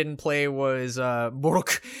one I didn't play was Mortal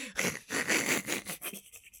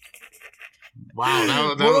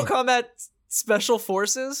Kombat Special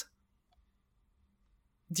Forces.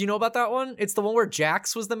 Do you know about that one? It's the one where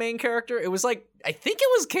Jax was the main character. It was like, I think it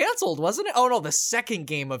was canceled, wasn't it? Oh no, the second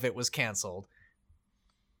game of it was canceled.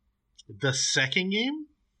 The second game?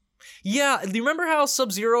 Yeah, do you remember how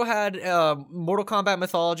Sub-Zero had Mortal Kombat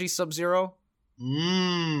Mythology Sub-Zero?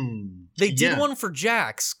 They did one for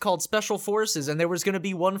Jax called Special Forces, and there was going to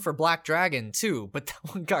be one for Black Dragon too, but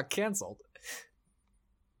that one got canceled.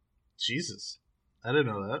 Jesus. I didn't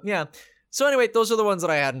know that. Yeah. So anyway, those are the ones that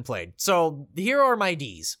I hadn't played. So here are my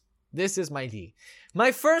Ds. This is my D.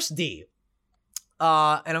 My first D,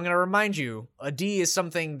 and I'm going to remind you, a D is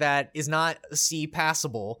something that is not C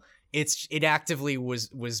passable. It actively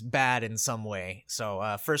was bad in some way.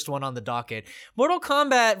 So first one on the docket, Mortal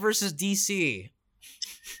Kombat versus DC.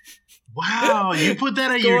 Wow, you put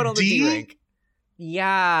that at your D rank?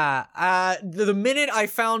 Yeah. The minute I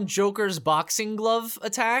found Joker's boxing glove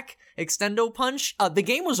attack, extendo punch, the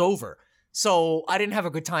game was over. So I didn't have a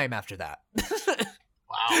good time after that.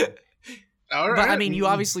 Wow. All right. But I mean, you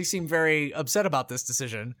obviously seem very upset about this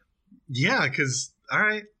decision. Yeah, because all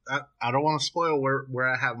right, I don't want to spoil where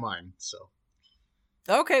I have mine. So.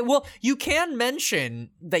 Okay, well, you can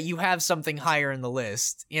mention that you have something higher in the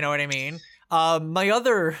list. You know what I mean? My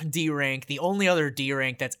other D rank, the only other D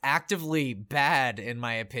rank that's actively bad, in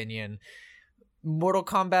my opinion, Mortal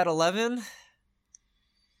Kombat 11.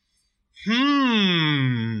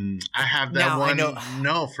 I have that now, one.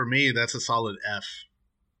 No, for me, that's a solid F.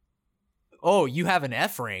 Oh, you have an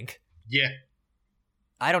F rank? Yeah.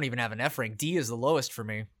 I don't even have an F rank. D is the lowest for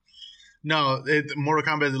me. No, Mortal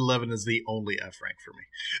Kombat 11 is the only F rank for me.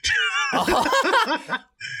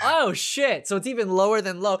 Oh shit! So it's even lower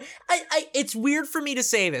than low. It's weird for me to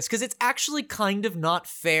say this because it's actually kind of not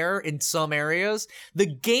fair in some areas. The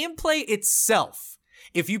gameplay itself,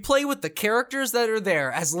 if you play with the characters that are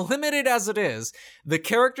there, as limited as it is, the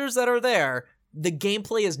characters that are there, the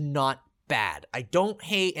gameplay is not bad. I don't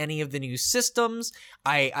hate any of the new systems.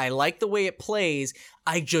 I like the way it plays.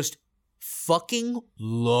 I just fucking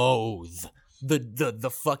loathe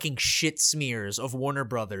the fucking shit smears of Warner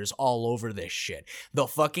Brothers all over this shit. The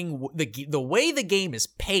way the game is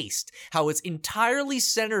paced, how it's entirely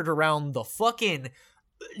centered around the fucking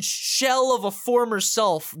shell of a former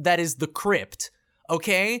self that is the Crypt.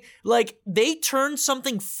 Okay? Like, they turned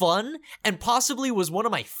something fun and possibly was one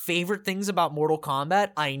of my favorite things about Mortal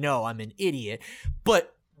Kombat. I know, I'm an idiot.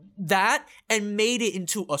 But that and made it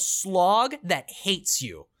into a slog that hates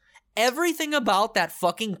you. Everything about that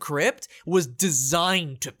fucking Crypt was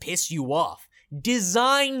designed to piss you off.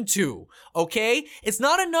 designed to, okay? It's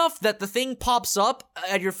not enough that the thing pops up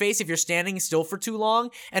at your face if you're standing still for too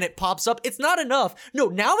long and it pops up. It's not enough. No,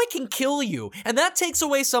 now it can kill you, and that takes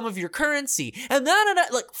away some of your currency. And that,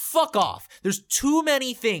 like, fuck off. There's too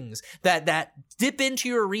many things that dip into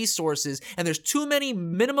your resources, and there's too many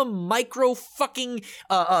minimum micro fucking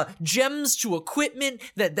gems to equipment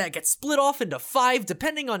that get split off into 5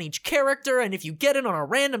 depending on each character, and if you get it on a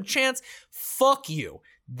random chance, fuck you.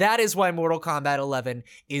 That is why Mortal Kombat 11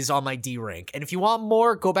 is on my D rank. And if you want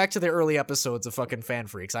more, go back to the early episodes of fucking Fan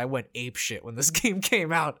Freaks. I went ape shit when this game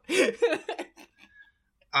came out. Is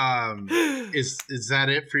that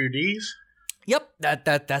it for your Ds? Yep,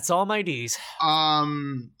 that's all my Ds.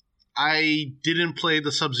 I didn't play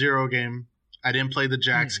the Sub-Zero game. I didn't play the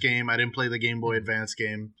Jax game. I didn't play the Game Boy Advance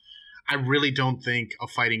game. I really don't think a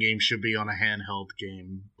fighting game should be on a handheld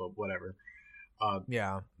game, but whatever.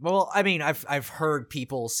 Yeah. Well, I mean, I've heard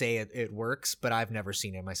people say it works, but I've never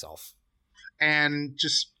seen it myself. And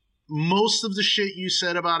just most of the shit you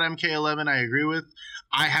said about MK11, I agree with.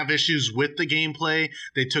 I have issues with the gameplay.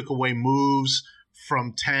 They took away moves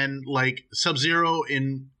from 10. Like, Sub-Zero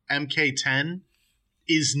in MK10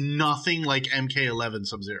 is nothing like MK11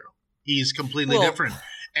 Sub-Zero. He's completely different.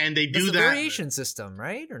 And they do that. It's a variation system,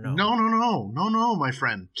 right? Or no? No, my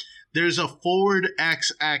friend. There's a forward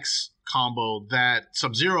XX combo that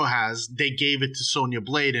Sub-Zero has. They gave it to Sonya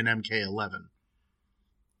Blade in MK11.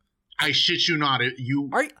 I shit you not. You're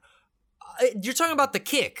talking about the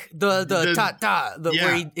kick, the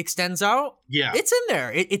where he extends out. Yeah, it's in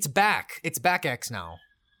there. It's back. It's back X now.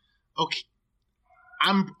 Okay,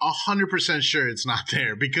 I'm 100% sure it's not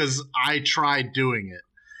there because I tried doing it,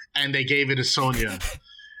 and they gave it to Sonya.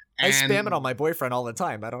 I spam it on my boyfriend all the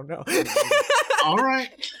time. I don't know. All right.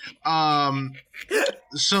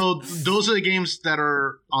 So those are the games that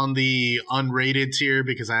are on the unrated tier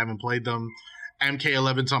because I haven't played them.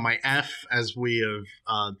 MK11's on my F, as we have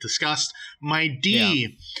discussed. My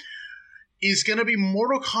D is going to be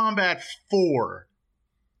Mortal Kombat 4.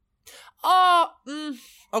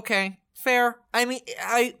 Okay. Fair. I mean,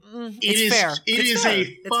 it's fair. It is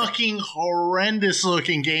a fucking horrendous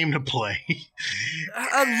looking game to play.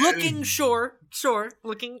 Looking short.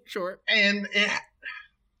 And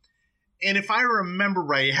if I remember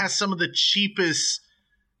right, it has some of the cheapest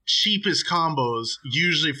combos,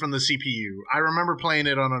 usually from the CPU. I remember playing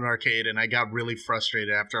it on an arcade, and I got really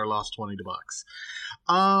frustrated after I lost $20.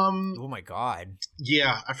 Oh my god.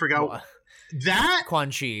 Yeah, I forgot. That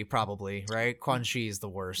Quan Chi, probably, right? Quan Chi is the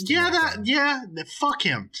worst. Fuck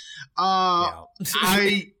him.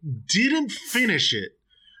 I didn't finish it,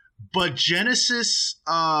 but Genesis.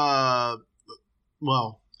 Well,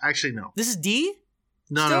 actually, no. This is D.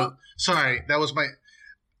 No. Sorry, that was my.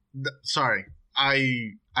 Sorry,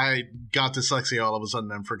 I got dyslexia all of a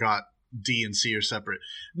sudden and forgot D and C are separate.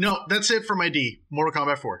 No, that's it for my D. Mortal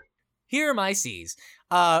Kombat 4. Here are my C's.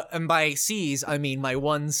 And by C's, I mean my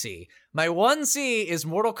 1C. My 1C is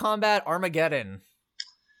Mortal Kombat Armageddon.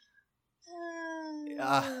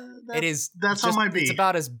 That's on my B.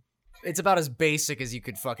 It's about as basic as you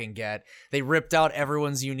could fucking get. They ripped out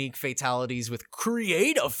everyone's unique fatalities with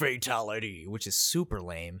create a fatality, which is super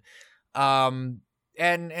lame. And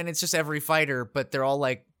it's just every fighter, but they're all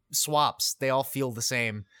like swaps. They all feel the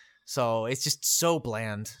same. So it's just so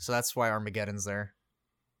bland. So that's why Armageddon's there.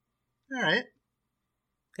 All right.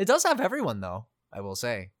 It does have everyone, though, I will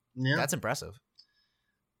say. Yeah. That's impressive.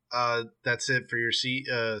 That's it for your C?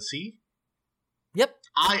 Yep.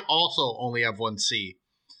 I also only have one C.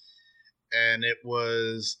 And it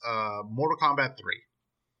was Mortal Kombat 3.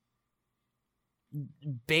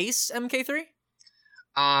 Base MK3?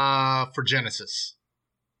 For Genesis.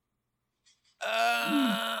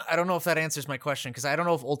 I don't know if that answers my question, because I don't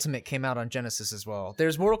know if Ultimate came out on Genesis as well.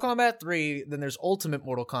 There's Mortal Kombat 3, then there's Ultimate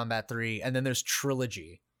Mortal Kombat 3, and then there's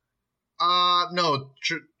Trilogy. No,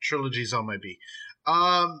 Trilogy's on my B.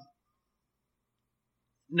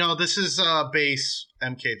 No, this is base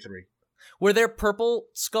MK3. Were there purple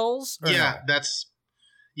skulls? Yeah, no? that's...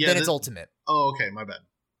 Then it's Ultimate. Oh, okay, my bad.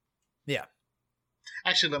 Yeah.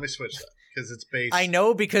 Actually, let me switch that. Because it's based. I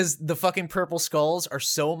know, because the fucking purple skulls are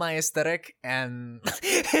so my aesthetic, and yeah,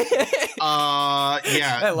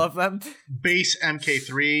 I love them. Base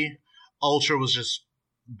MK3, Ultra was just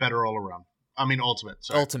better all around. I mean, Ultimate.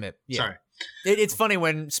 Sorry. Ultimate. Yeah. Sorry. It's funny,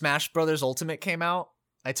 when Smash Brothers Ultimate came out,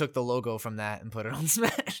 I took the logo from that and put it on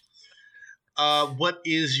Smash. What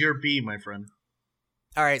is your B, my friend?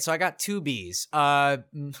 All right, so I got 2 Bs.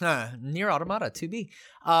 Near Automata, 2B.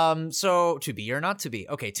 So 2B or not 2B.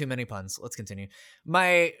 Okay, too many puns. Let's continue.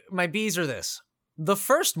 My Bs are this. The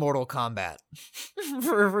first Mortal Kombat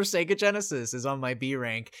for Sega Genesis is on my B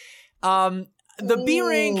rank. The B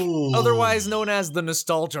rank, Ooh. otherwise known as the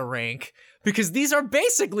nostalgia rank, because these are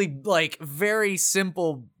basically like very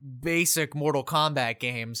simple, basic Mortal Kombat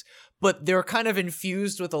games, but they're kind of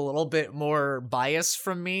infused with a little bit more bias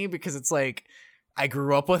from me because it's like I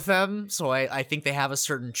grew up with them, so I think they have a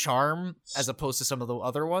certain charm as opposed to some of the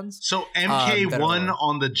other ones. So MK1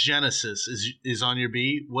 on the Genesis is on your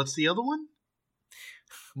B. What's the other one?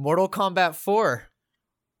 Mortal Kombat 4.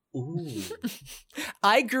 Ooh.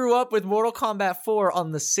 I grew up with Mortal Kombat 4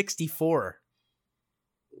 on the 64.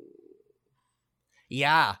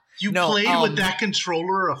 Yeah. You played with that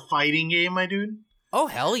controller a fighting game, my dude? Oh,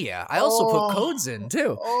 hell yeah. I also put codes in,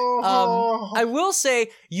 too. Oh. I will say,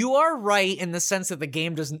 you are right in the sense that the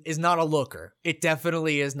game is not a looker. It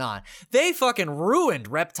definitely is not. They fucking ruined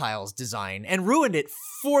Reptile's design, and ruined it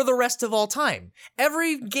for the rest of all time.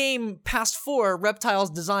 Every game past 4, Reptile's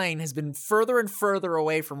design has been further and further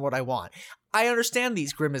away from what I want. I understand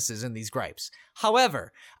these grimaces and these gripes.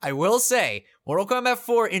 However, I will say, Mortal Kombat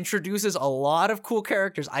 4 introduces a lot of cool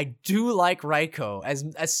characters. I do like Raiko, as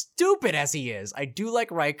stupid as he is. I do like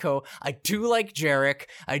Raiko. I do like Jarek.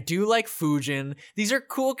 I do like Fujin. These are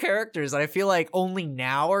cool characters that I feel like only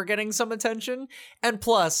now are getting some attention. And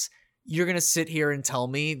plus, you're gonna sit here and tell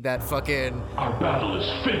me that fucking... Our battle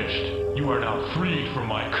is finished. You are now freed from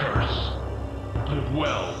my curse. Live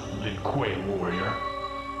well, Lin Kuei warrior.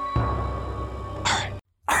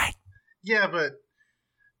 Alright. Yeah, but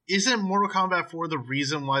isn't Mortal Kombat 4 the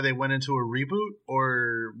reason why they went into a reboot?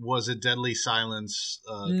 Or was it Deadly Silence?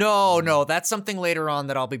 No, that's something later on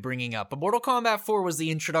that I'll be bringing up. But Mortal Kombat 4 was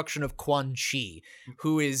the introduction of Quan Chi,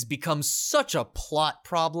 who has become such a plot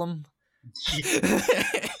problem.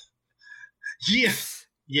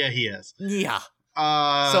 Yeah, he is. Yeah.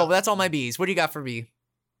 So So that's all my B's. What do you got for me?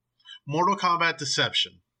 Mortal Kombat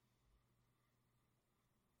Deception.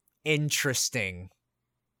 Interesting.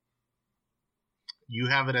 You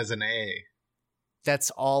have it as an A. That's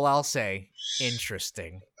all I'll say.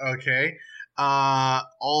 Interesting. Okay.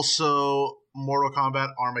 Also, Mortal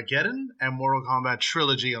Kombat Armageddon and Mortal Kombat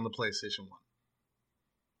Trilogy on the PlayStation 1.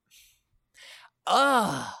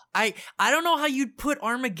 I don't know how you'd put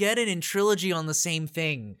Armageddon and Trilogy on the same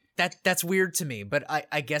thing. That's weird to me, but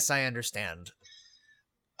I guess I understand.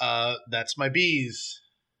 That's my B's.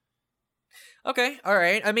 Okay, all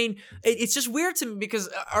right. I mean, it's just weird to me because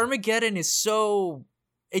Armageddon is so...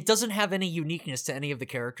 It doesn't have any uniqueness to any of the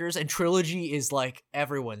characters, and Trilogy is like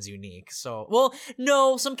everyone's unique. So, well,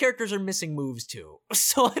 no, some characters are missing moves too.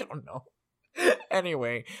 So I don't know.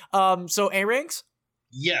 Anyway, so A ranks?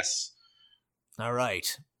 Yes. All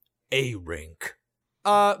right. A rank.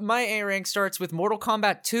 My A rank starts with Mortal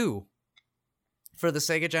Kombat 2 for the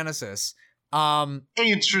Sega Genesis.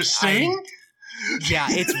 Interesting. Yeah,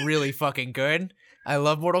 it's really fucking good. I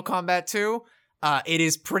love Mortal Kombat 2. It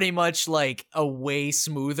is pretty much like a way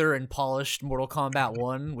smoother and polished Mortal Kombat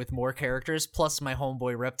 1 with more characters, plus my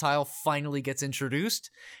homeboy Reptile finally gets introduced,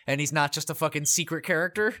 and he's not just a fucking secret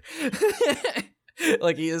character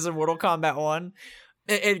like he is in Mortal Kombat 1.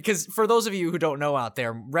 Because for those of you who don't know out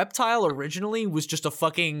there, Reptile originally was just a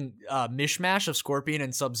fucking mishmash of Scorpion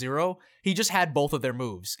and Sub-Zero. He just had both of their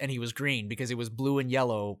moves, and he was green because it was blue and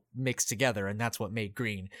yellow mixed together, and that's what made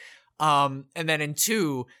green. And then in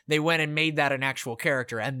 2, they went and made that an actual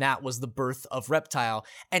character, and that was the birth of Reptile.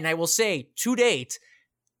 And I will say, to date,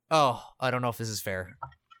 I don't know if this is fair.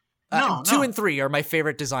 2 and 3 are my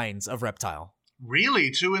favorite designs of Reptile. Really?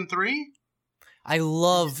 2 and 3? I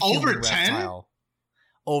love over human 10? Reptile.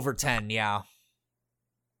 Over 10, yeah.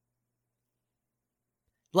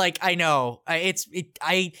 Like, I know,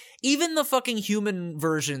 even the fucking human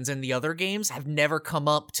versions in the other games have never come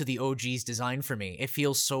up to the OG's design for me. It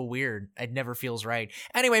feels so weird. It never feels right.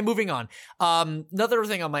 Anyway, moving on. Another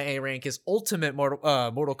thing on my A rank is Ultimate Mortal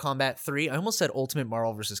Kombat 3. I almost said Ultimate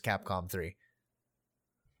Marvel vs. Capcom 3.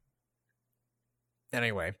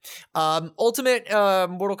 Anyway, Ultimate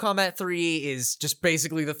Mortal Kombat 3 is just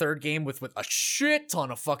basically the third game with a shit ton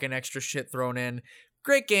of fucking extra shit thrown in.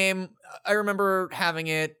 Great game. I remember having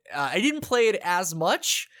it. I didn't play it as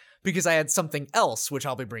much because I had something else, which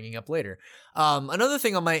I'll be bringing up later. Another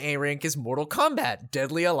thing on my A rank is Mortal Kombat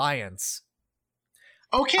Deadly Alliance.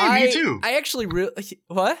 Okay, me too. I actually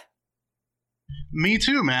what? Me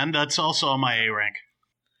too, man. That's also on my A rank.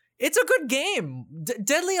 It's a good game.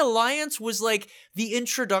 Deadly Alliance was like the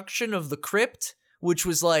introduction of the Crypt, which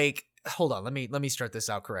was like, hold on, let me start this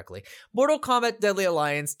out correctly. Mortal Kombat Deadly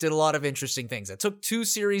Alliance did a lot of interesting things. It took 2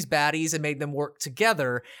 series baddies and made them work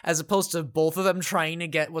together, as opposed to both of them trying to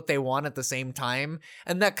get what they want at the same time.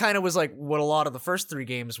 And that kind of was like what a lot of the first 3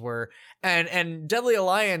 games were. And Deadly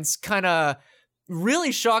Alliance kind of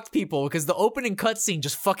really shocked people because the opening cutscene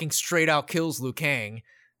just fucking straight out kills Liu Kang.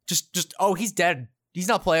 Just oh, he's dead. He's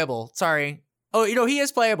not playable. Sorry. Oh, he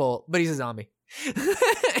is playable, but he's a zombie.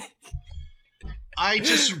 I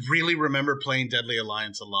just really remember playing Deadly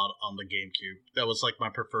Alliance a lot on the GameCube. That was like my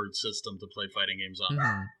preferred system to play fighting games on.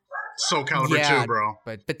 Mm-hmm. Soul Calibur 2, bro.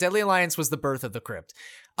 But Deadly Alliance was the birth of the crypt.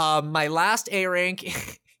 My last A rank,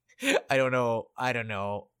 I don't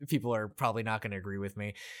know. People are probably not going to agree with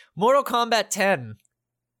me. Mortal Kombat 10.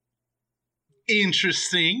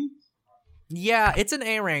 Interesting. Yeah, it's an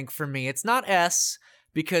A rank for me. It's not S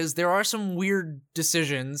because there are some weird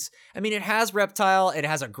decisions. I mean, it has Reptile. It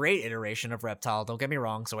has a great iteration of Reptile. Don't get me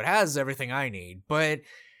wrong. So it has everything I need. But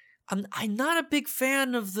I'm not a big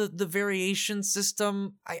fan of the variation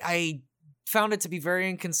system. I found it to be very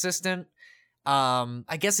inconsistent.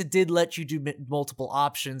 I guess it did let you do multiple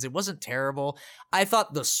options. It wasn't terrible. I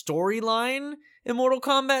thought the storyline in Mortal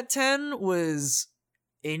Kombat 10 was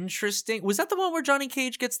interesting. Was that the one where Johnny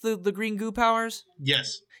Cage gets the green goo powers?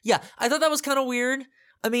 Yes. Yeah, I thought that was kind of weird.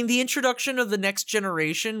 I mean, the introduction of the next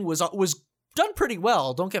generation was done pretty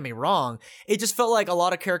well, don't get me wrong. It just felt like a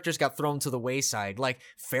lot of characters got thrown to the wayside. Like,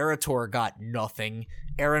 Ferritor got nothing.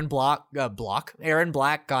 Aaron Black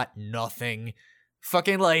got nothing.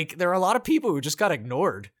 Fucking, like, there are a lot of people who just got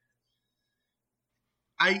ignored.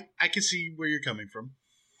 I can see where you're coming from.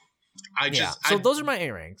 So those are my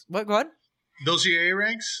A ranks. What, go ahead? Those are your A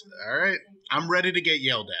ranks? All right. I'm ready to get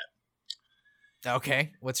yelled at.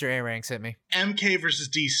 Okay, what's your A ranks? Hit me. MK versus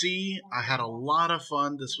DC. I had a lot of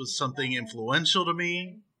fun. This was something influential to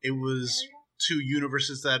me. It was two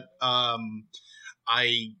universes that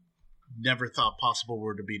I never thought possible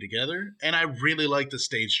were to be together, and I really like the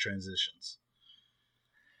stage transitions.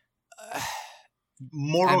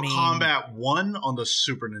 Mortal Kombat 1 on the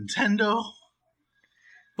Super Nintendo.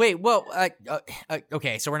 Wait, well,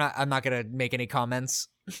 okay, so I'm not gonna make any comments.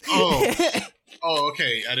 Oh,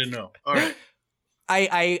 okay, I didn't know. All right.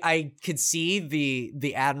 I could see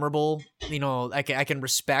the admirable, I can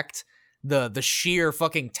respect the sheer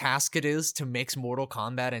fucking task it is to mix Mortal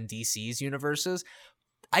Kombat and DC's universes.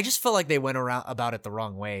 I just felt like they went about it the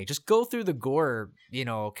wrong way. Just go through the gore,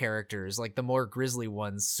 characters, like the more grisly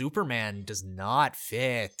ones. Superman does not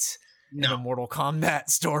fit in a Mortal Kombat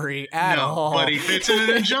story at all. But he fits in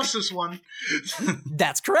an Injustice one.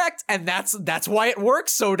 That's correct, and that's why it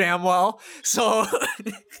works so damn well. So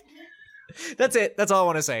that's it. That's all I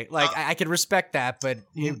want to say. Like, I can respect that, but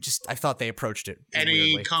I thought they approached it Any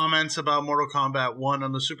weirdly. Comments about Mortal Kombat 1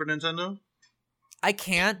 on the Super Nintendo? I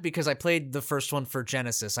can't because I played the first one for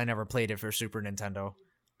Genesis. I never played it for Super Nintendo.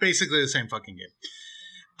 Basically the same fucking game.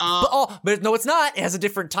 But no, it's not. It has a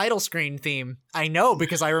different title screen theme. I know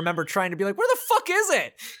because I remember trying to be like, where the fuck is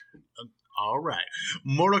it? All right.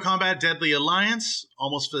 Mortal Kombat Deadly Alliance,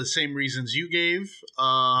 almost for the same reasons you gave.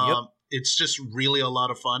 Yep. It's just really a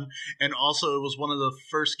lot of fun. And also, it was one of the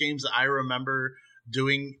first games that I remember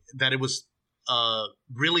doing that it was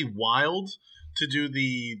really wild to do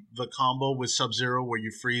the combo with Sub-Zero where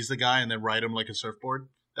you freeze the guy and then ride him like a surfboard.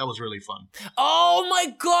 That was really fun. Oh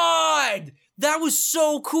my god! That was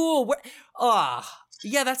so cool!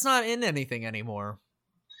 Yeah, that's not in anything anymore.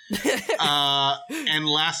 And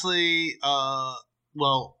lastly,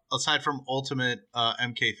 aside from Ultimate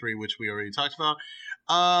MK3, which we already talked about,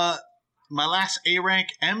 my last A rank,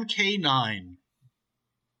 MK9.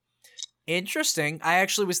 Interesting. I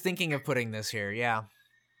actually was thinking of putting this here, yeah.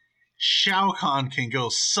 Shao Kahn can go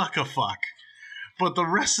suck a fuck. But the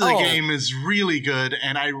rest of the game is really good,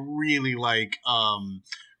 and I really like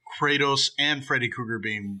Kratos and Freddy Krueger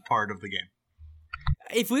being part of the game.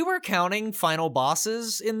 If we were counting final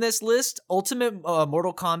bosses in this list, Ultimate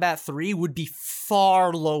Mortal Kombat 3 would be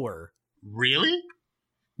far lower. Really?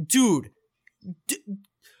 Dude.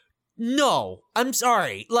 No. I'm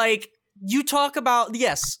sorry. Like, you talk about,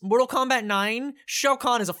 yes, Mortal Kombat 9, Shao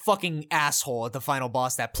Kahn is a fucking asshole at the final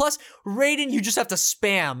boss that. Plus, Raiden, you just have to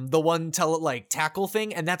spam the one tackle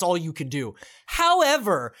thing, and that's all you can do.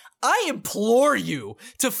 However, I implore you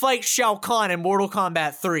to fight Shao Kahn in Mortal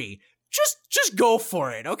Kombat 3. Just go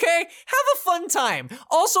for it, okay? Have a fun time.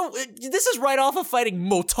 Also, this is right off of fighting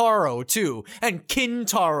Motaro, too, and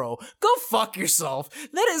Kintaro. Go fuck yourself.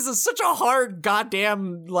 That is such a hard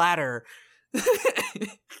goddamn ladder.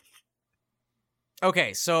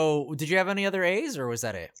 Okay, so did you have any other A's, or was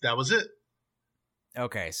that it? That was it.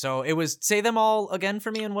 Okay, so it was, say them all again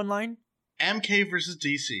for me in one line. MK versus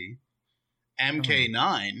DC,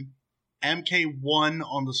 MK9, MK1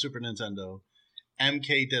 on the Super Nintendo,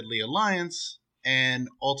 MK Deadly Alliance, and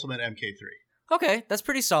Ultimate MK3. Okay, that's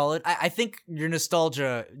pretty solid. I think your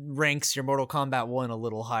nostalgia ranks your Mortal Kombat 1 a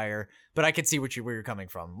little higher, but I could see where you're coming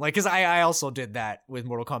from. Like, because I also did that with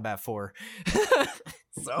Mortal Kombat 4.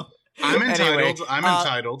 So I'm entitled. Anyway, I'm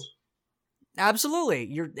entitled. Absolutely.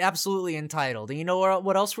 You're absolutely entitled. And you know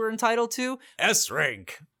what else we're entitled to? S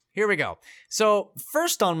rank. Here we go. So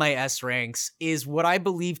first on my S ranks is what I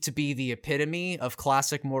believe to be the epitome of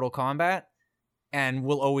classic Mortal Kombat, and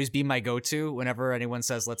will always be my go-to whenever anyone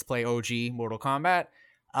says, let's play OG Mortal Kombat.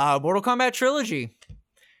 Mortal Kombat Trilogy.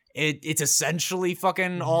 It's essentially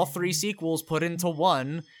fucking all 3 sequels put into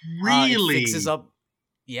one. Really? It fixes up...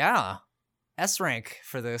 Yeah. S rank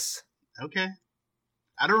for this. Okay.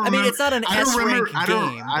 I don't remember. I mean, it's not an S rank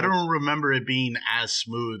game. I don't remember it being as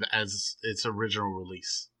smooth as its original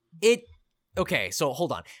release. Okay, so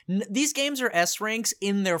hold on. These games are S ranks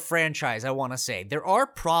in their franchise, I want to say. There are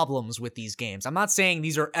problems with these games. I'm not saying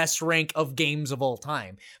these are S rank of games of all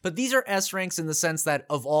time, but these are S ranks in the sense that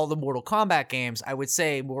of all the Mortal Kombat games, I would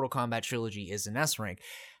say Mortal Kombat Trilogy is an S rank.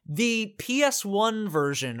 The PS1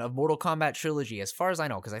 version of Mortal Kombat Trilogy, as far as I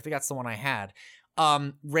know, because I think that's the one I had,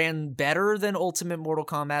 ran better than Ultimate Mortal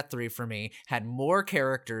Kombat 3 for me, had more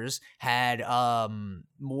characters, had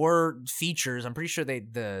more features. I'm pretty sure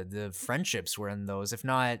the friendships were in those. If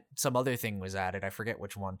not, some other thing was added. I forget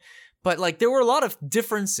which one. But like there were a lot of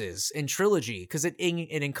differences in Trilogy because it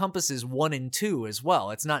encompasses 1 and 2 as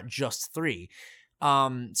well. It's not just 3.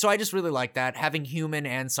 So I just really like that. Having human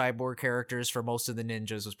and cyborg characters for most of the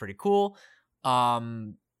ninjas was pretty cool.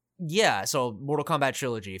 Yeah, so Mortal Kombat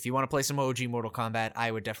Trilogy. If you want to play some OG Mortal Kombat,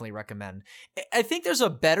 I would definitely recommend. I think there's a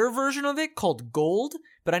better version of it called Gold,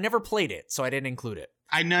 but I never played it, so I didn't include it.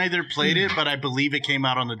 I neither played it, but I believe it came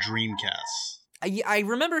out on the Dreamcast. I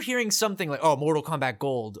remember hearing something like, oh, Mortal Kombat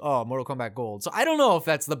Gold. Oh, Mortal Kombat Gold. So I don't know if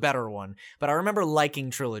that's the better one, but I remember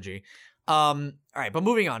liking Trilogy. All right, but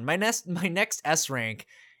moving on. My next S rank,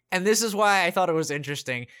 and this is why I thought it was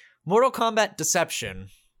interesting, Mortal Kombat Deception.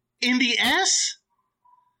 In the S?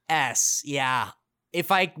 S, yeah.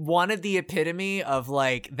 If I wanted the epitome of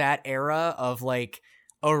like that era of like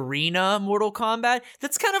arena Mortal Kombat,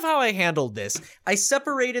 that's kind of how I handled this. I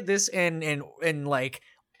separated this in like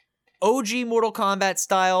OG Mortal Kombat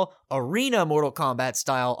style, arena Mortal Kombat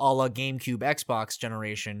style, a la GameCube, Xbox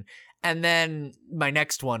generation, and then my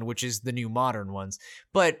next one, which is the new modern ones.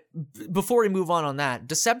 But before we move on that,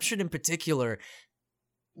 Deception in particular,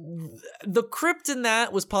 the crypt in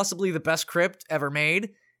that was possibly the best crypt ever made.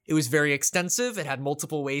 It was very extensive. It had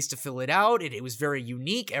multiple ways to fill it out. It was very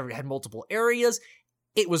unique. It had multiple areas.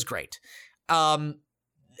 It was great. The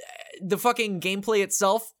fucking gameplay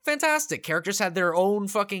itself, fantastic. Characters had their own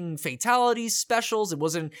fucking fatalities, specials. It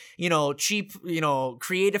wasn't, cheap,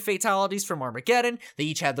 creative fatalities from Armageddon. They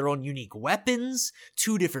each had their own unique weapons,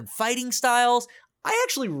 2 different fighting styles. I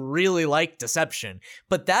actually really like Deception,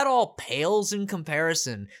 but that all pales in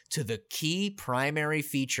comparison to the key primary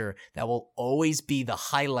feature that will always be the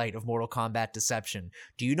highlight of Mortal Kombat Deception.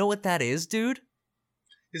 Do you know what that is, dude?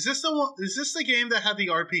 Is this the one? Is this the game that had the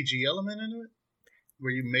RPG element in it,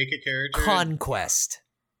 where you make a character? Conquest.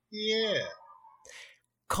 Yeah.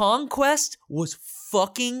 Conquest was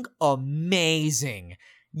fucking amazing.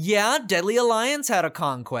 Yeah, Deadly Alliance had a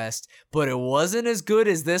Conquest, but it wasn't as good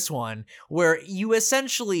as this one, where you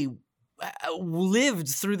essentially lived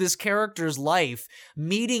through this character's life,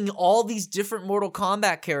 meeting all these different Mortal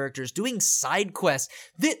Kombat characters, doing side quests.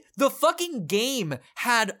 The fucking game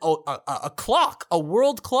had a clock, a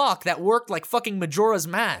world clock that worked like fucking Majora's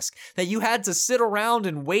Mask, that you had to sit around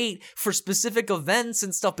and wait for specific events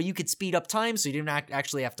and stuff, but you could speed up time so you didn't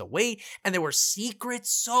actually have to wait. And there were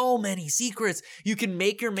secrets, so many secrets. You can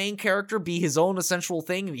make your main character be his own essential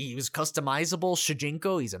thing. He was customizable.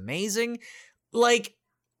 Shijinko, he's amazing. Like,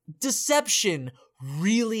 Deception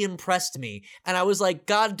really impressed me, and I was like,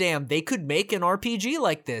 God damn, they could make an RPG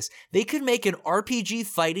like this. They could make an RPG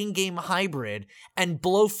fighting game hybrid and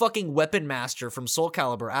blow fucking Weapon Master from Soul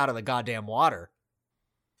Calibur out of the goddamn water.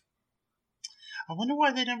 I wonder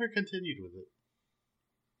why they never continued with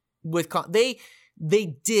it. They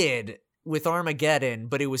did with Armageddon,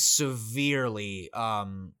 but it was severely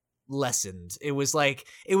lessened. It was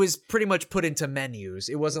pretty much put into menus.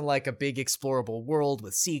 It wasn't like a big explorable world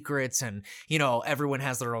with secrets and, everyone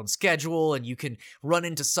has their own schedule and you can run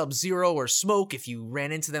into Sub-Zero or Smoke if you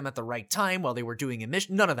ran into them at the right time while they were doing a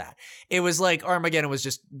mission. None of that. It was like Armageddon was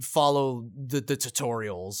just follow the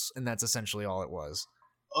tutorials, and that's essentially all it was.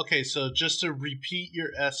 Okay, so just to repeat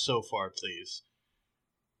your S so far, please.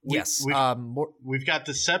 Yes. We've got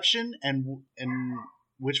Deception and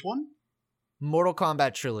which one? Mortal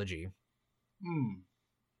Kombat Trilogy. Hmm.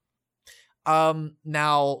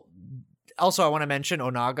 Now, Also, I want to mention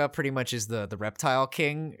Onaga pretty much is the reptile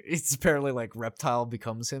king. It's apparently like reptile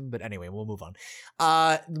becomes him, but anyway, we'll move on.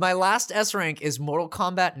 My last S rank is Mortal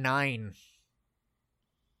Kombat 9.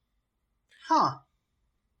 Huh.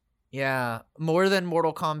 Yeah, more than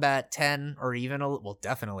Mortal Kombat 10 or even, well,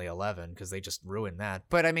 definitely 11 because they just ruined that.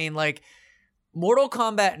 But I mean, like, Mortal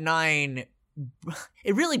Kombat 9,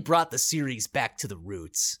 it really brought the series back to the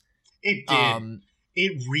roots. It did.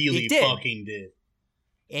 It really fucking did.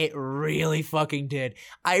 It really fucking did.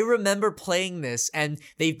 I remember playing this, and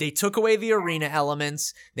they took away the arena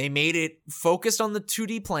elements. They made it focused on the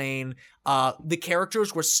 2D plane. The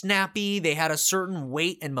characters were snappy. They had a certain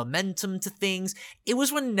weight and momentum to things. It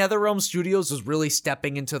was when NetherRealm Studios was really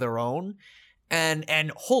stepping into their own.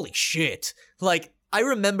 And holy shit. Like, I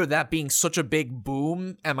remember that being such a big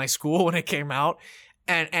boom at my school when it came out.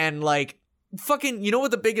 And like, fucking, you know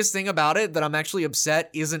what the biggest thing about it that I'm actually upset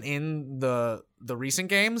isn't in the recent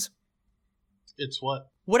games? It's what?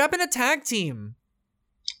 What happened to Tag Team?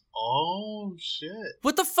 Oh, shit.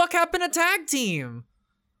 What the fuck happened to Tag Team?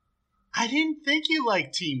 I didn't think you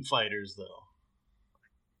liked team fighters, though.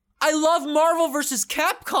 I love Marvel vs.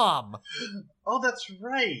 Capcom! Oh, that's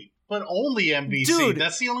right. But only MVC. Dude.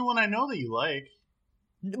 That's the only one I know that you like.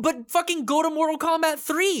 But fucking go to Mortal Kombat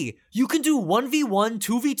 3. You can do 1v1,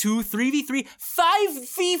 2v2, 3v3,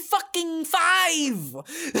 5v fucking 5.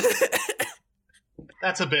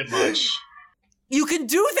 That's a bit much. You can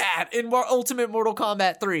do that in Ultimate Mortal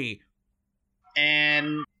Kombat 3.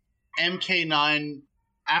 And MK9,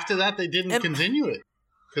 after that, they didn't continue it.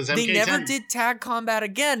 They never did tag combat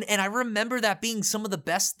again, and I remember that being some of the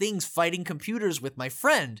best things, fighting computers with my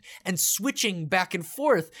friend and switching back and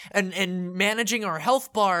forth and managing our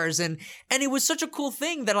health bars, and it was such a cool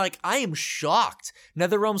thing that, like, I am shocked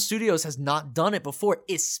NetherRealm Studios has not done it before,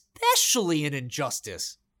 especially in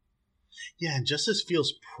Injustice. Yeah, Injustice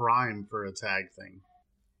feels prime for a tag thing.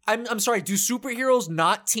 I'm sorry, do superheroes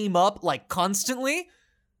not team up, like, constantly?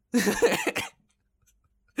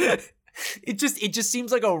 It just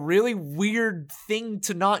seems like a really weird thing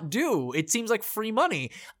to not do. It seems like free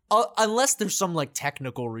money. Unless there's some, like,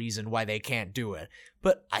 technical reason why they can't do it.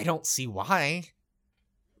 But I don't see why.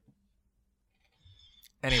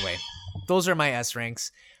 Anyway, those are my S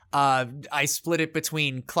ranks. I split it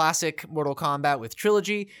between classic Mortal Kombat with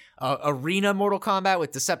Trilogy, arena Mortal Kombat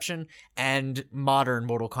with Deception, and modern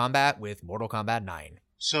Mortal Kombat with Mortal Kombat 9.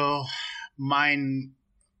 So, my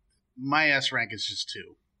S rank is just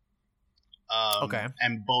 2. Okay.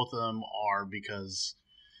 And both of them are because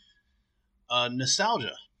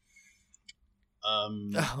nostalgia.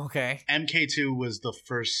 Okay. MK2 was the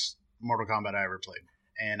first Mortal Kombat I ever played,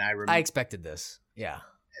 and I expected this. Yeah.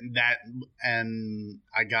 And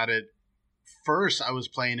I got it first. I was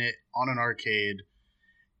playing it on an arcade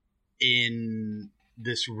in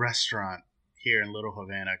this restaurant here in Little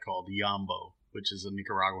Havana called Yambo, which is a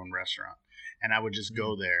Nicaraguan restaurant, and I would just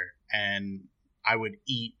go there and I would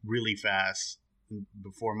eat really fast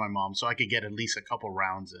before my mom so I could get at least a couple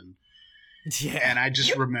rounds in. Yeah. And I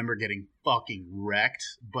just remember getting fucking wrecked,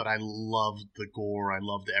 but I loved the gore. I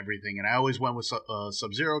loved everything. And I always went with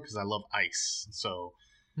Sub-Zero because I love ice. So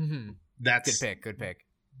that's good pick.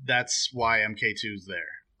 That's why MK2 is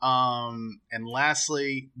there. And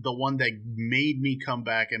lastly, the one that made me come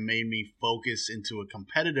back and made me focus into a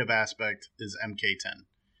competitive aspect is MK10.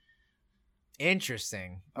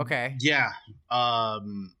 Interesting. Okay. Yeah.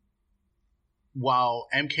 While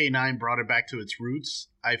MK9 brought it back to its roots,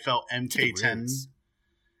 I felt MK10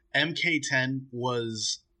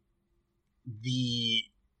 was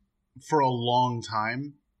for a long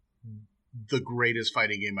time, the greatest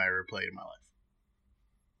fighting game I ever played in my life.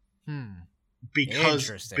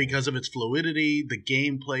 Because of its fluidity, the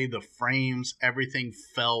gameplay, the frames, everything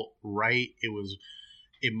felt right. It was,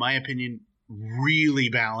 in my opinion, really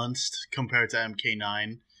balanced compared to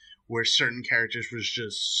MK9, where certain characters was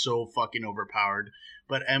just so fucking overpowered,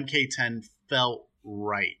 but MK10 felt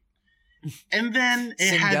right. And then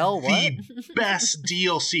it had the best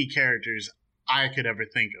DLC characters I could ever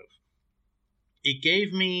think of. It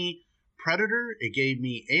gave me Predator, it gave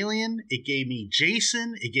me Alien, it gave me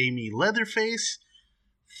Jason, it gave me Leatherface.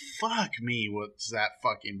 Fuck me, was that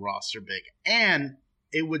fucking roster big. And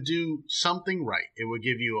it would do something right. It would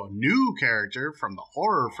give you a new character from the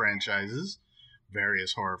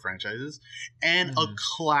various horror franchises, and a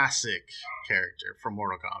classic character from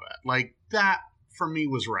Mortal Kombat. Like, that, for me,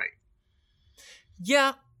 was right.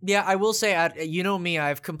 Yeah, I will say, you know me,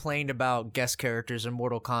 I've complained about guest characters in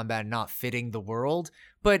Mortal Kombat not fitting the world,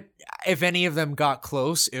 but if any of them got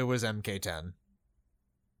close, it was MK10.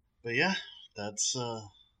 But yeah, that's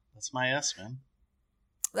my S, man.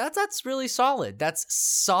 That's really solid. That's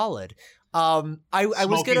solid. I was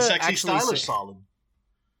Smoking gonna sexy actually stylish say, solid.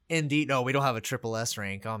 indeed, no, we don't have a triple S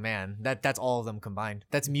rank. Oh man, that's all of them combined.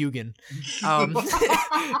 That's Mugen.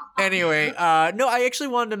 Anyway, no, I actually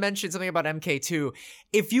wanted to mention something about MK2.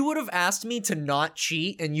 If you would have asked me to not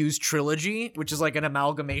cheat and use Trilogy, which is like an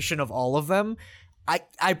amalgamation of all of them,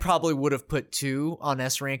 I probably would have put 2 on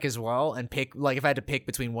S rank as well, and pick, like, if I had to pick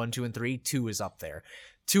between 1, 2, and 3, 2 is up there.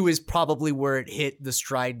 2 is probably where it hit the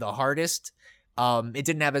stride the hardest. It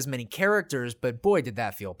didn't have as many characters, but boy, did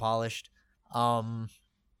that feel polished.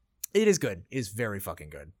 It is good. It is very fucking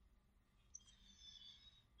good.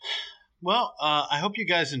 Well, I hope you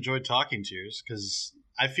guys enjoyed talking tiers, because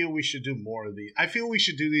I feel we should do more of these. I feel we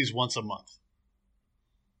should do these once a month.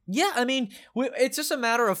 Yeah, I mean, it's just a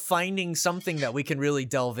matter of finding something that we can really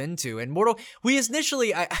delve into. And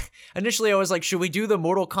initially I was like, should we do the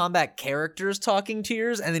Mortal Kombat characters talking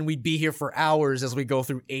tiers? And then we'd be here for hours as we go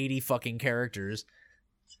through 80 fucking characters.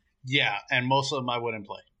 Yeah, and most of them I wouldn't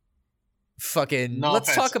play. Fucking, no let's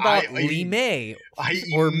offense. talk about Li Mei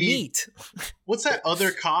or Meat. What's that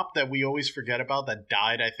other cop that we always forget about that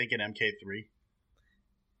died, I think, in MK3?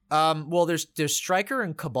 Well, there's Stryker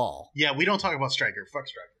and Cabal. Yeah, we don't talk about Stryker. Fuck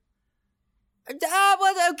Stryker.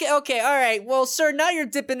 Well, okay, all right. Well, sir, now you're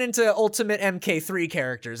dipping into Ultimate MK3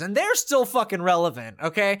 characters, and they're still fucking relevant,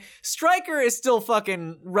 okay? Stryker is still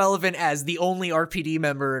fucking relevant as the only RPD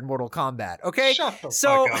member in Mortal Kombat, okay? Shut the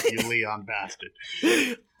fuck up, you Leon bastard.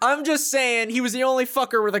 I'm just saying, he was the only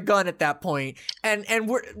fucker with a gun at that point. And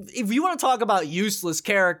if you want to talk about useless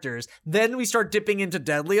characters, then we start dipping into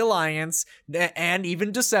Deadly Alliance and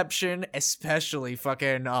even Deception, especially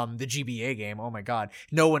fucking the GBA game. Oh my god.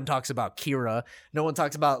 No one talks about Kira. No one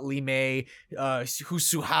talks about Li Mei, Hu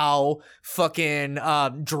Su Hao, fucking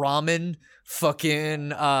Draman, fucking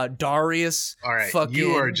Darius. All right, fucking... you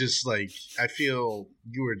are just like, I feel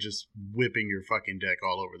you are just whipping your fucking dick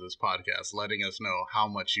all over this podcast, letting us know how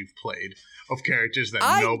much you've played of characters that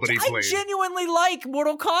nobody played. I genuinely like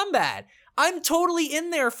Mortal Kombat. I'm totally in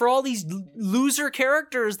there for all these loser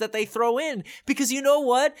characters that they throw in, because you know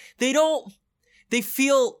what? They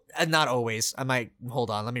feel, not always, hold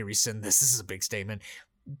on, let me rescind this. This is a big statement.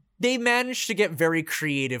 They managed to get very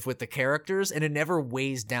creative with the characters, and it never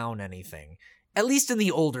weighs down anything. At least in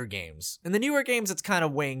the older games. In the newer games, it's kind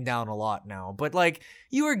of weighing down a lot now. But, like,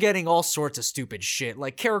 you are getting all sorts of stupid shit.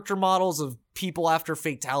 Like, character models of people after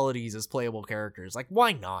fatalities as playable characters. Like,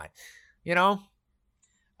 why not? You know?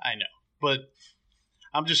 I know. But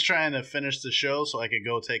I'm just trying to finish the show so I could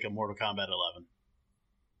go take a Mortal Kombat 11.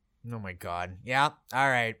 Oh my god. Yeah. All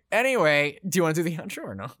right. Anyway, do you want to do the outro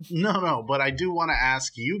or no? No. But I do want to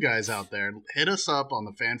ask you guys out there, hit us up on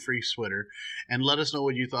the Fan Free Twitter and let us know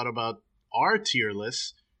what you thought about our tier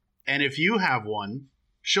list. And if you have one,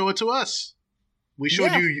 show it to us. We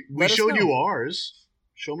showed you ours.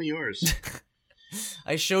 Show me yours.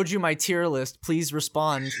 I showed you my tier list. Please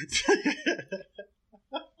respond.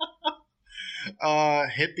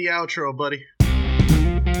 Hit the outro, buddy.